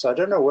 So I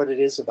don't know what it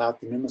is about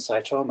the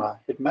pneumocytoma.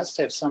 It must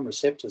have some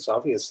receptors,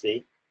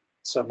 obviously,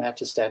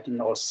 somatostatin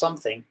or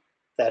something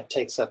that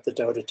takes up the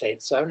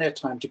dotatate. So I haven't had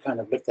time to kind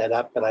of look that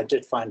up, but I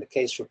did find a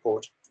case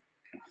report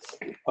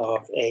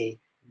of a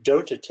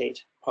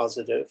dotatate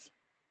positive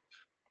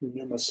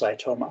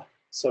pneumocytoma,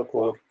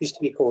 so-called, used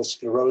to be called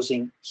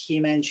sclerosing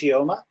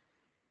hemangioma,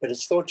 but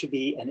it's thought to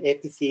be an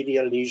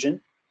epithelial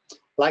lesion.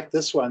 Like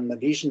this one, the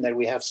lesion that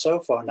we have so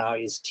far now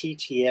is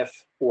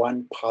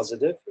TTF1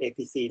 positive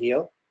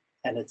epithelial,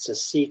 and it's a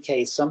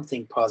CK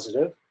something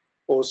positive,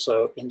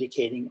 also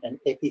indicating an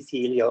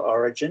epithelial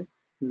origin,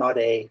 not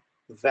a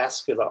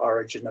vascular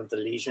origin of the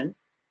lesion.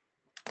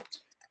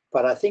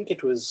 But I think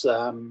it was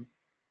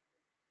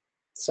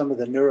some of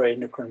the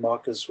neuroendocrine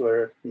markers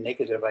were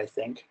negative, I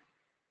think.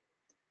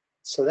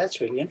 So that's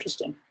really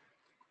interesting.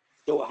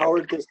 So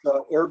Howard, this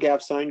air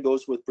gap sign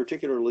goes with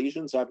particular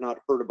lesions. I've not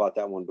heard about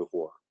that one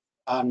before.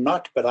 I'm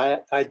not,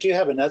 but I do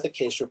have another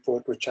case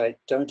report, which I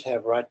don't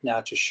have right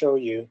now to show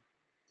you,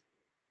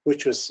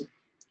 which was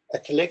a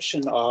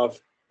collection of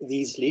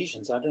these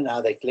lesions. I don't know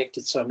how they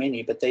collected so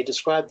many, but they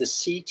described the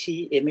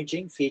CT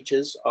imaging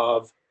features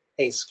of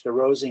a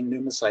sclerosing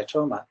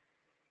pneumocytoma.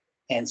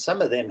 And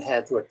some of them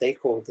had what they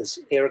call this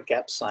air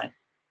gap sign.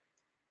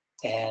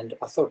 And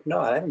I thought, no,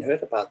 I haven't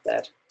heard about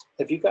that.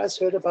 Have you guys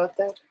heard about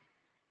that?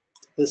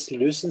 This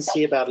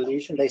lucency about a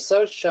lesion. They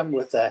searched them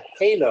with a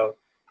halo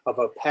of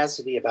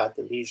opacity about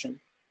the lesion,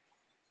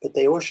 but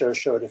they also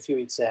showed a few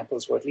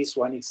examples, or at least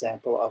one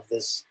example of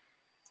this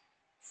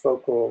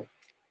focal,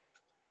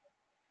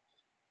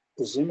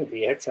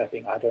 presumably air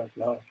trapping, I don't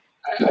know.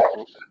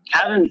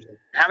 I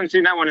haven't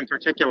seen that one in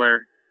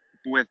particular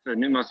with the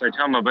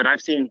pneumocytoma, but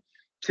I've seen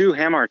two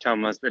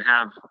hamartomas that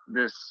have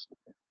this,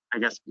 I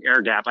guess,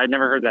 air gap. I'd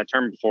never heard that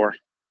term before.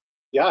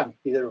 Yeah,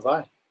 neither have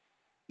I.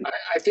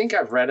 I think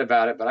I've read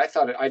about it, but I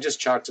thought I just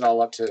chalked it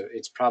all up to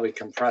it's probably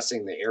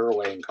compressing the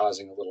airway and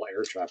causing a little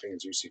air trapping,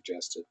 as you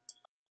suggested.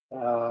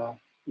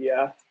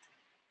 Yeah.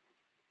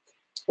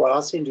 Well,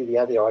 I'll send you the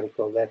other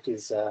article that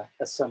is a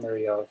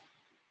summary of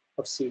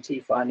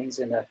CT findings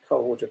in a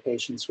cohort of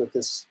patients with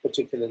this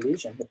particular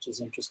lesion, which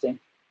is interesting.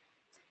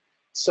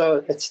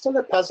 So it's still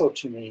a puzzle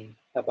to me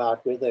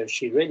about whether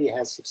she really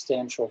has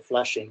substantial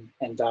flushing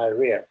and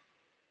diarrhea,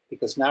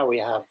 because now we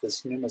have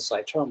this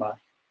pneumocytoma,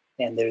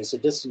 and there's a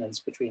dissonance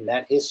between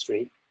that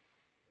history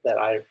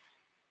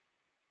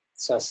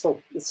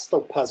so it's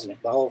still puzzling.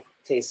 The whole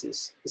case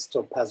is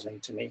still puzzling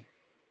to me.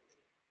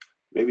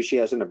 Maybe she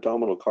has an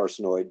abdominal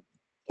carcinoid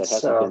that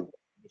hasn't So been.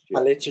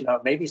 I'll let you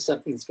know. Maybe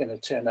something's going to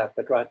turn up,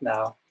 but right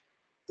now,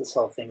 this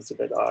whole thing's a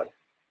bit odd.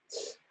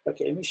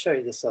 Okay, let me show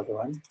you this other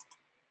one.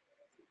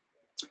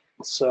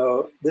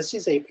 So this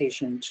is a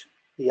patient,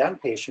 a young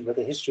patient with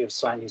a history of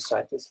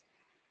sinusitis.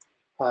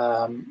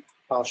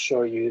 I'll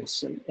show you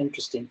some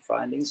interesting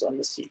findings on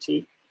the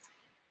CT.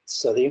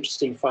 So the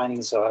interesting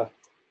findings are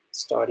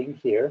starting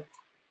here.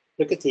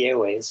 Look at the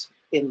airways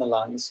in the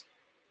lungs.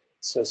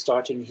 So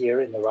starting here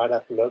in the right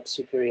upper lobe,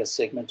 superior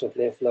segment of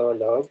left lower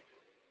lobe.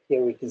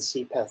 Here we can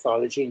see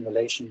pathology in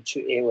relation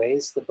to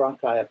airways. The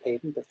bronchi are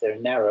patent, but they're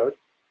narrowed.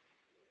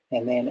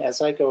 And then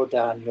as I go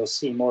down, you'll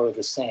see more of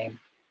the same.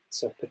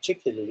 So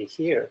particularly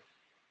here,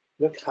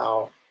 look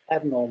how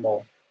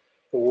abnormal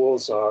the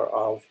walls are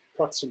of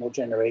proximal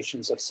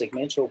generations of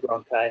segmental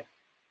bronchi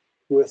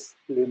with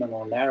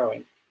luminal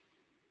narrowing.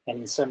 And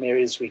in some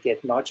areas, we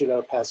get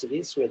nodular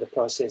opacities where the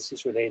process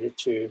is related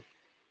to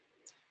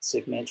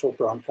segmental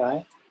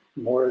bronchi,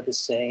 more of the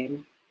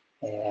same,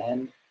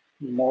 and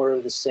more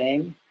of the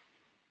same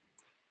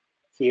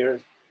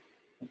here,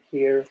 and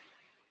here,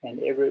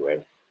 and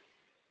everywhere.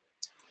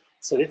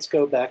 So let's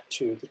go back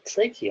to the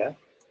trachea,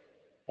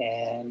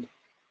 and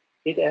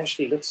it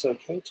actually looks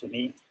okay to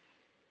me.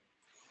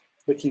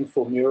 Looking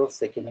for mural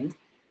thickening,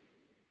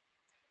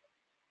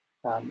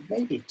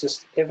 maybe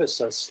just ever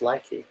so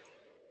slightly,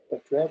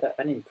 but rather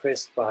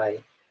unimpressed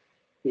by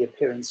the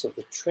appearance of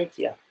the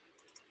trachea.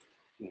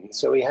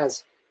 So he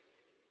has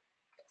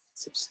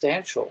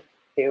substantial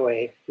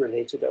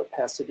airway-related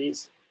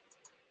opacities,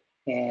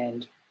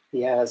 and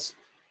he has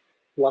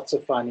lots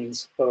of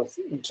findings, both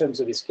in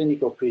terms of his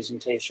clinical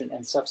presentation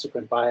and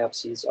subsequent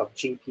biopsies of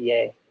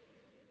GPA.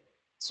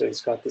 So he's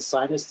got the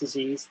sinus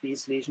disease,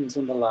 these lesions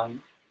in the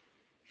lung,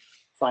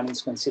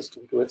 findings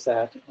consistent with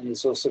that, and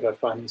he's also got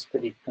findings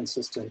pretty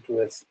consistent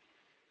with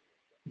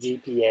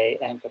GPA,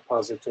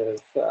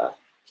 ANCA-positive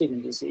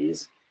kidney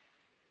disease.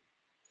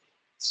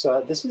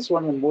 So this is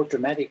one of the more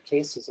dramatic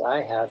cases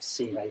I have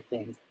seen, I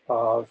think,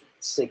 of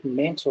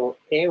segmental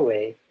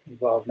airway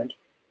involvement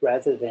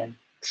rather than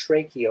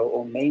tracheal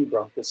or main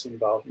bronchus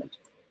involvement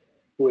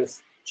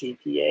with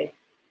GPA.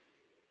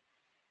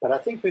 But I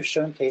think we've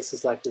shown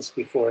cases like this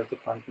before at the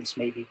conference,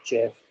 maybe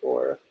Jeff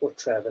or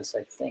Travis,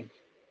 I think,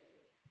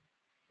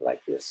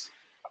 like this.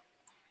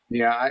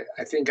 Yeah,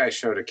 I think I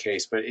showed a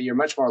case, but you're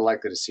much more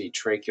likely to see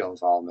tracheal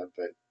involvement.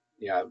 But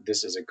yeah,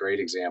 this is a great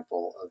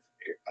example of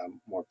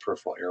more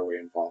peripheral airway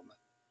involvement.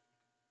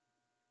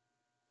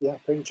 Yeah,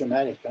 pretty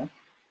dramatic, huh?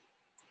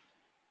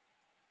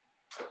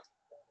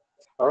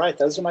 All right,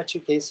 those are my two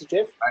cases,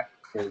 Jeff. All right.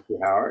 Thank you,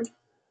 Howard.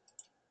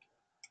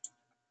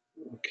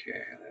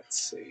 Okay,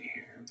 let's see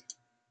here.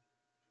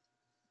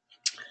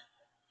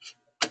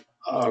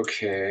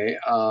 Okay,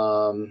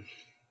 I'll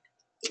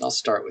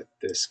start with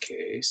this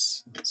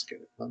case. Let's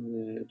get it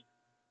limited.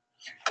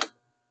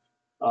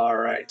 All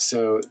right,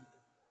 so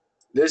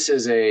this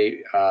is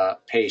a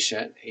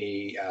patient.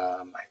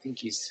 I think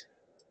he's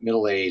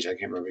middle-aged. I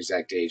can't remember his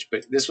exact age,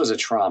 but this was a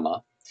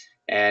trauma.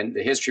 And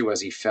the history was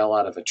he fell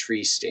out of a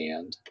tree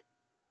stand.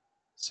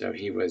 So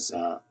he was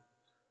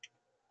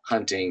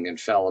hunting and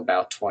fell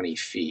about 20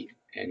 feet.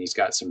 And he's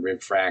got some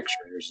rib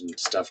fractures and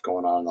stuff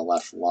going on in the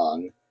left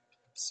lung.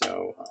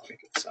 So let me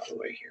get this out of the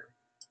way here.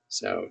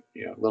 So,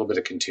 you know, a little bit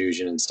of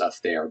contusion and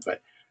stuff there.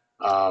 But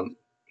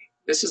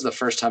this is the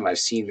first time I've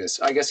seen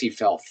this. I guess he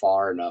fell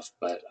far enough,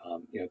 but,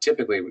 you know,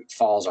 typically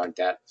falls aren't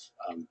that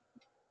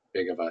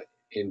big of an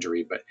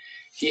injury. But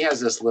he has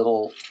this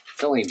little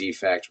filling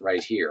defect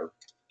right here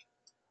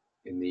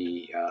in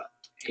the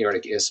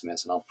aortic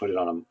isthmus, and I'll put it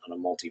on a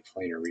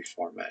multiplanar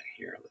reformat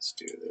here. Let's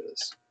do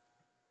this.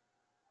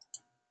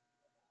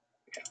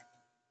 Yeah.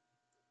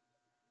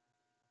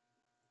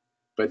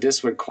 But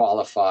this would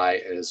qualify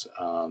as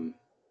an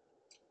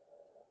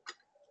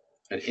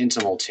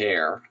intimal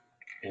tear,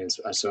 and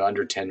so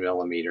under 10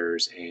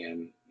 millimeters.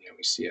 And you know,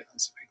 we see it.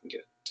 Let's see if I can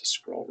get it to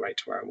scroll right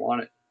to where I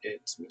want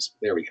it.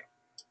 There we go.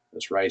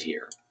 It's right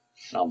here.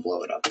 I'll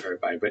blow it up for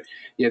everybody. But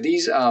yeah,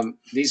 these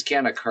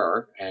can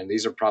occur, and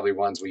these are probably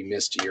ones we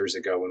missed years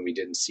ago when we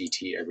didn't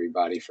CT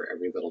everybody for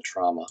every little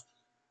trauma.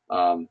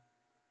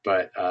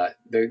 But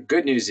the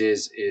good news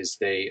is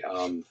they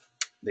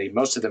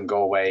most of them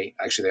go away.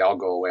 Actually, they all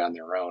go away on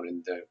their own,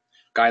 and the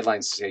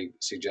guidelines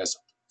suggest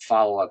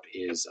follow-up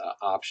is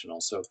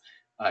optional. So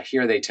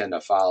here they tend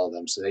to follow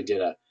them. So they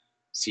did a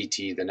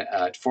CT then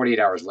 48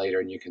 hours later,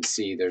 and you can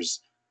see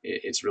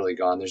it's really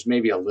gone. There's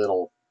maybe a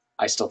little,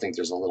 I still think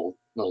there's a little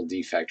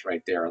defect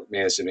right there.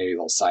 Maybe it's maybe a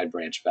little side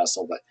branch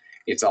vessel, but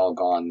it's all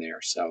gone there.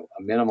 So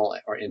a minimal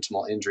or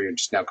intimal injury,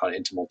 which is now called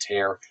intimal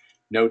tear,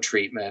 no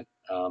treatment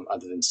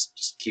other than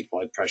just keep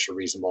blood pressure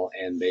reasonable,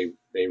 and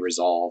they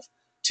resolve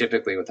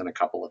typically within a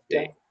couple of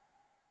days.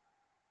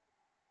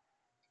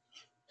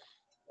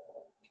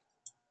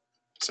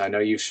 So I know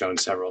you've shown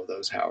several of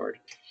those, Howard.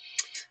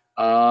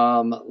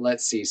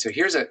 Let's see. So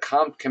here's a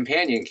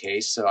companion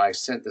case. So I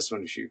sent this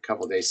one to you a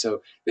couple of days.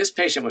 So this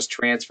patient was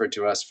transferred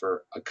to us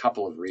for a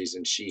couple of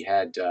reasons. She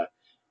had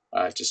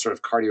just sort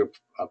of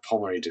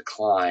cardiopulmonary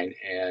decline,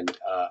 and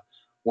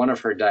one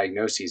of her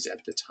diagnoses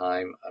at the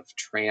time of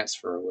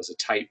transfer was a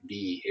type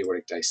B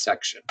aortic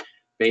dissection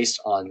based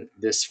on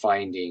this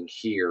finding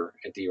here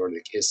at the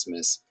aortic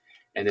isthmus,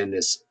 and then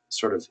this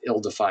sort of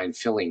ill-defined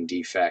filling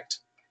defect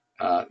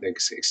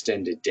that's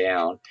extended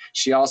down.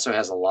 She also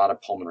has a lot of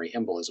pulmonary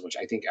embolism, which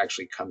I think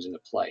actually comes into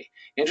play.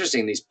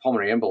 Interesting, these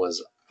pulmonary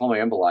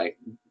emboli,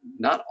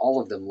 not all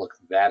of them look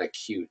that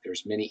acute.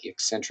 There's many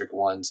eccentric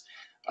ones.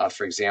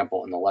 For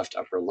example, in the left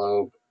upper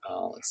lobe,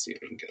 let's see if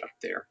we can get up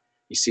there.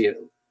 You see it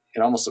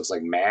almost looks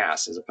like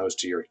mass as opposed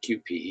to your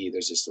acute PE.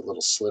 There's just a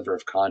little sliver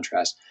of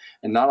contrast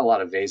and not a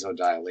lot of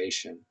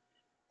vasodilation.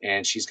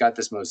 And she's got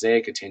this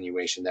mosaic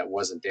attenuation that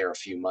wasn't there a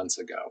few months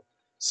ago.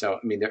 So,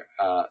 I mean,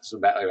 so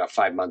about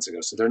 5 months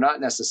ago. So they're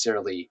not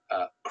necessarily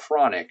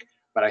chronic,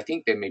 but I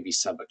think they may be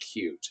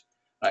subacute.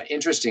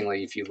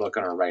 Interestingly, if you look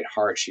on her right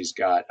heart, she's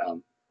got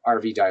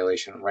RV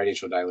dilation, right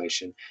atrial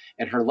dilation,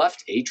 and her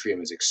left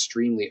atrium is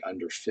extremely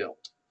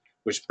underfilled,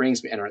 which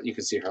brings me, and you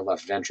can see her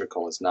left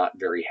ventricle is not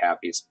very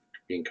happy. It's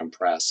being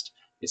compressed.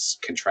 It's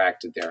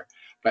contracted there.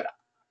 But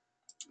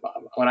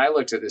when I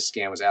looked at this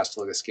scan, was asked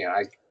to look at the scan,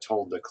 I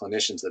told the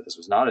clinicians that this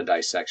was not a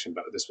dissection,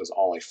 but this was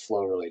all a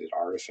flow-related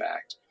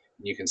artifact.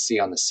 And you can see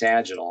on the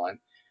sagittal,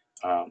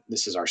 and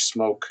this is our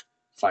smoke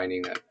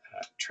finding that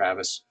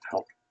Travis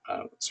helped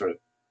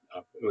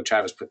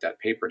Travis put that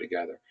paper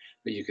together.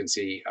 But you can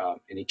see,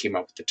 and he came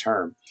up with the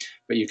term,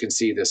 but you can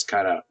see this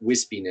kind of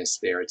wispiness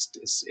there.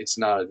 It's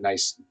not a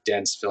nice,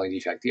 dense filling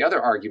defect. The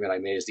other argument I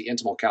made is the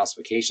intimal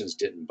calcifications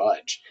didn't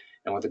budge.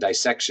 And with a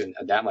dissection,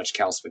 that much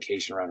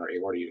calcification around our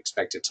aorta, you'd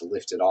expect it to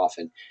lift it off.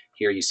 And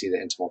here you see the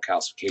intimal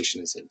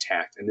calcification is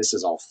intact. And this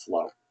is all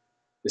flow.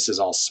 This is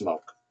all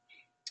smoke.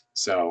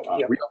 So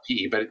real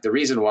PE, but the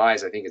reason why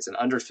is I think it's an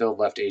underfilled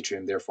left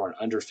atrium, therefore an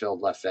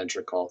underfilled left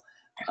ventricle,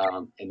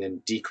 and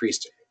then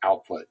decreased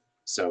output.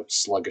 So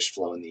sluggish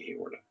flow in the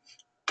aorta.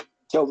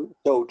 So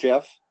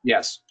Jeff?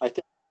 Yes. I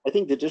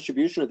think the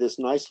distribution of this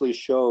nicely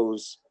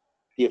shows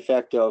the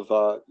effect of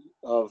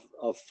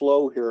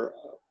flow here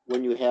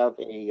when you have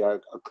a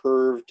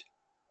curved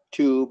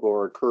tube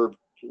or a curved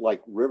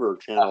like river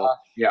channel.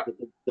 Yeah.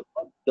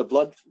 The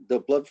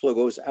blood flow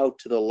goes out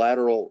to the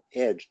lateral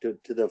edge, to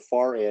the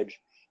far edge,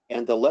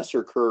 and the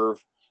lesser curve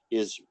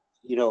is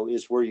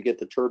where you get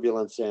the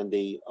turbulence and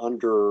the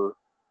under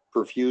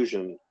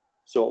perfusion.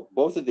 So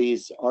both of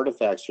these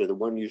artifacts are the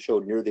one you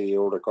showed near the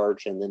aortic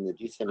arch and then the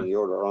descending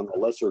aorta are on the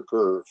lesser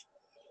curve,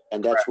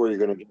 and that's where you're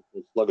going to get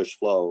the sluggish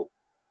flow.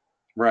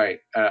 Right.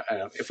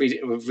 If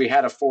we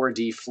had a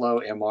 4D flow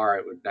MR,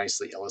 it would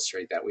nicely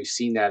illustrate that. We've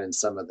seen that in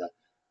some of the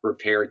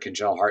repaired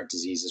congenital heart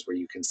diseases where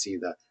you can see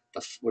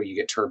where you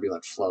get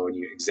turbulent flow, and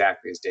you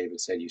exactly as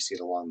David said, you see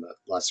it along the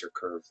lesser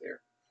curve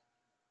there.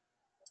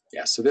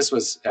 Yeah. So this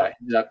was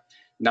ended up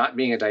not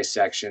being a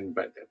dissection,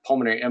 but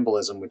pulmonary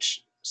embolism,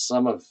 which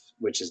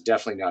is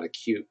definitely not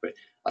acute, but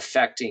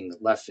affecting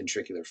left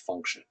ventricular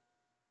function.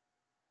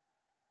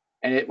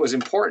 And it was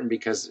important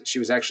because she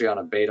was actually on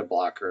a beta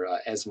blocker,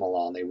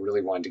 esmolol. They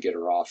really wanted to get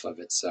her off of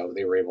it, so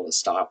they were able to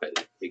stop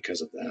it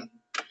because of that.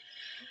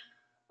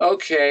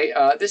 Okay,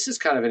 this is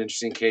kind of an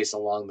interesting case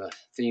along the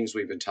themes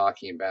we've been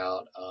talking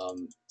about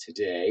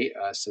today.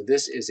 So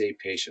this is a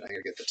patient. I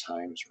gotta get the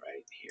times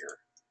right here.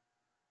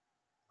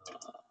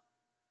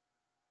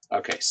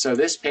 Okay, so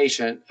this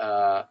patient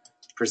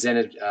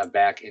presented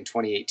back in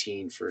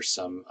 2018 for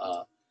some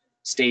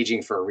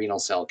staging for a renal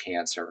cell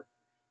cancer.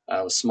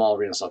 Small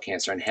renal cell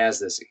cancer, and has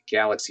this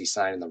galaxy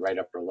sign in the right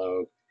upper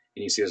lobe,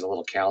 and you see there's a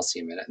little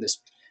calcium in it. And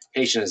this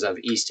patient is of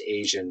East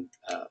Asian,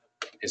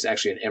 is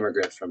actually an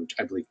immigrant from,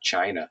 I believe,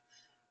 China,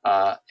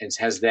 and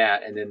has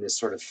that, and then this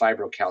sort of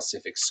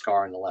fibrocalcific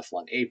scar in the left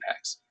lung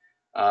apex.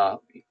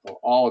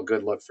 All a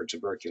good look for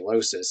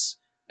tuberculosis,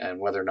 and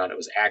whether or not it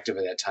was active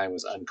at that time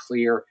was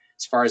unclear.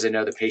 As far as I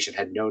know, the patient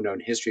had no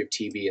known history of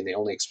TB, and the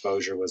only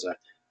exposure was a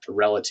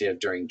relative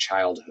during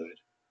childhood.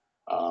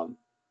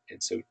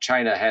 And so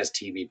China has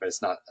TB, but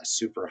it's not a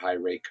super high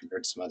rate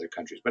compared to some other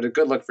countries. But a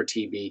good look for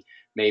TB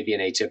may be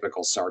an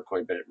atypical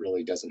sarcoid, but it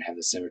really doesn't have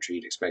the symmetry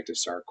you'd expect of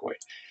sarcoid.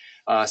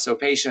 So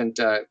patient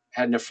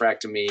had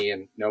nephrectomy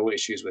and no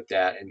issues with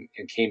that, and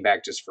came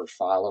back just for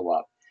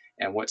follow-up.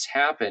 And what's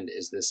happened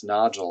is this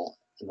nodule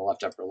in the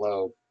left upper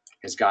lobe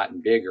has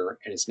gotten bigger,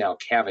 and it's now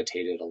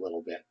cavitated a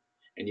little bit.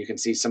 And you can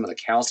see some of the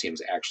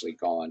calcium's actually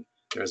gone.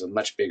 there's a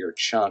much bigger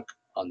chunk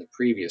on the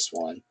previous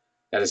one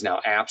that is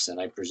now absent.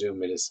 I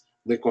presume it is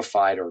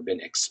liquefied or been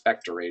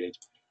expectorated,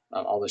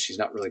 although she's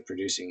not really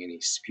producing any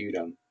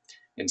sputum.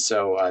 And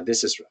so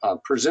this is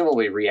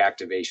presumably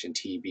reactivation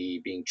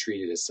TB being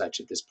treated as such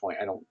at this point.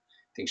 I don't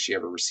think she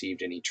ever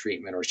received any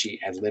treatment, or she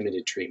had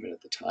limited treatment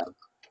at the time.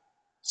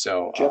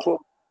 So Jeff,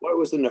 what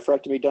was the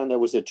nephrectomy done? There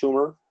was a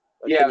tumor?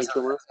 Yeah, it was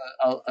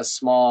a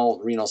small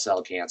renal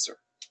cell cancer.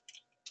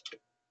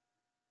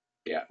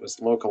 Yeah, it was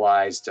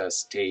localized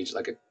stage,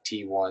 like a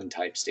T1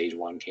 type stage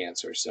 1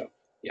 cancer. So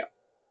yeah,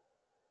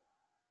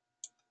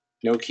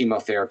 no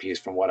chemotherapies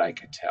from what I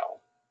could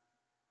tell.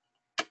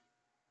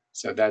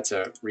 So that's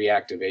a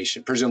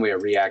reactivation, presumably a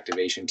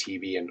reactivation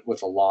TB, and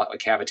with a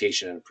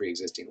cavitation and a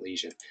pre-existing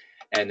lesion.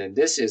 And then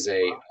this is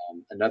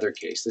another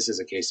case. This is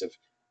a case of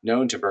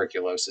known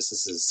tuberculosis.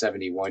 This is a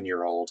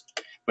 71-year-old,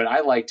 but I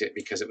liked it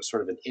because it was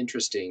sort of an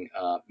interesting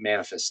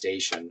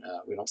manifestation.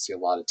 We don't see a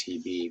lot of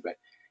TB, but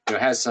it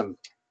has some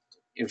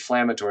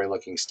inflammatory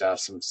looking stuff,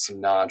 some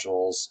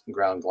nodules,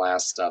 ground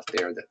glass stuff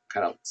there that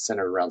kind of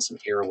centered around some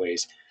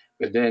airways.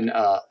 But then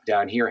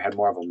down here had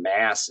more of a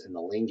mass in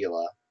the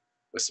lingula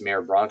with some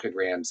air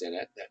bronchograms in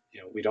it that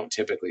we don't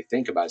typically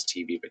think about as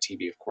TB, but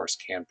TB of course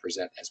can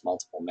present as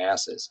multiple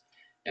masses.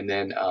 And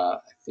then I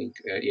think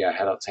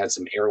had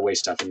some airway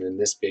stuff, and then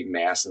this big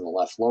mass in the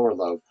left lower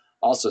lobe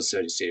also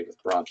associated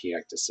with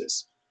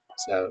bronchiectasis.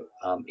 So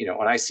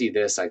when I see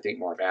this, I think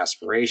more of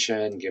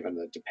aspiration, given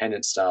the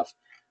dependent stuff,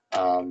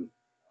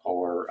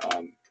 or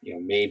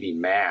maybe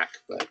MAC,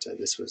 but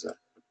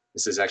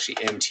this is actually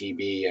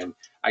MTB. And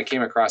I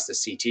came across the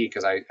CT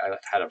because I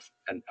had a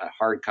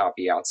hard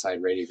copy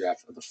outside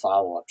radiograph of the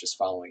follow-up just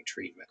following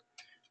treatment.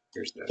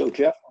 Here's the. So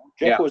Jeff,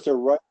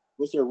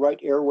 was there right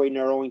airway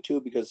narrowing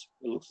too? Because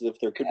it looks as if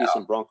there could be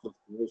some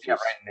bronchostenosis. Yeah,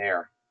 right in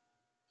there.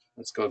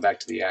 Let's go back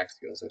to the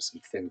axials. There's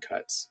some thin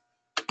cuts.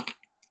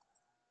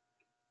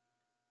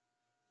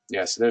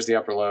 Yeah, so there's the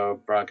upper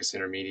lobe, bronchus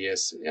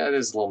intermedius. Yeah, it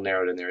is a little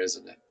narrowed in there,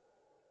 isn't it?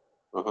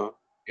 Uh-huh.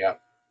 Yeah.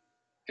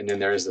 And then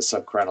there is the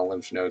subcarinal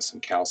lymph node, some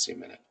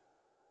calcium in it.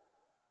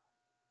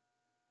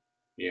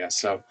 Yeah,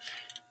 so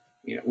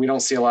we don't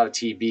see a lot of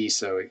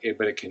TB,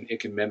 but it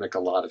can mimic a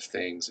lot of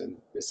things, and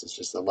this is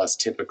just a less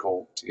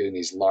typical to get in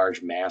these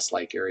large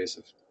mass-like areas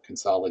of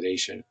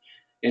consolidation.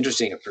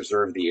 Interesting, it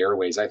preserved the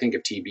airways. I think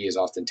of TB as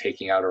often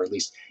taking out or at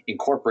least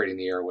incorporating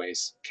the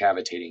airways,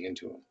 cavitating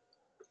into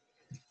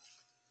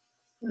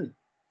them.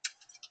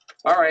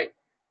 All right.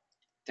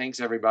 Thanks,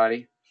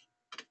 everybody.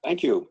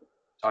 Thank you.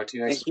 Talk to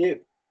you next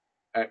week.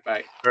 All right,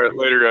 bye. All right,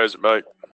 later, guys. Bye.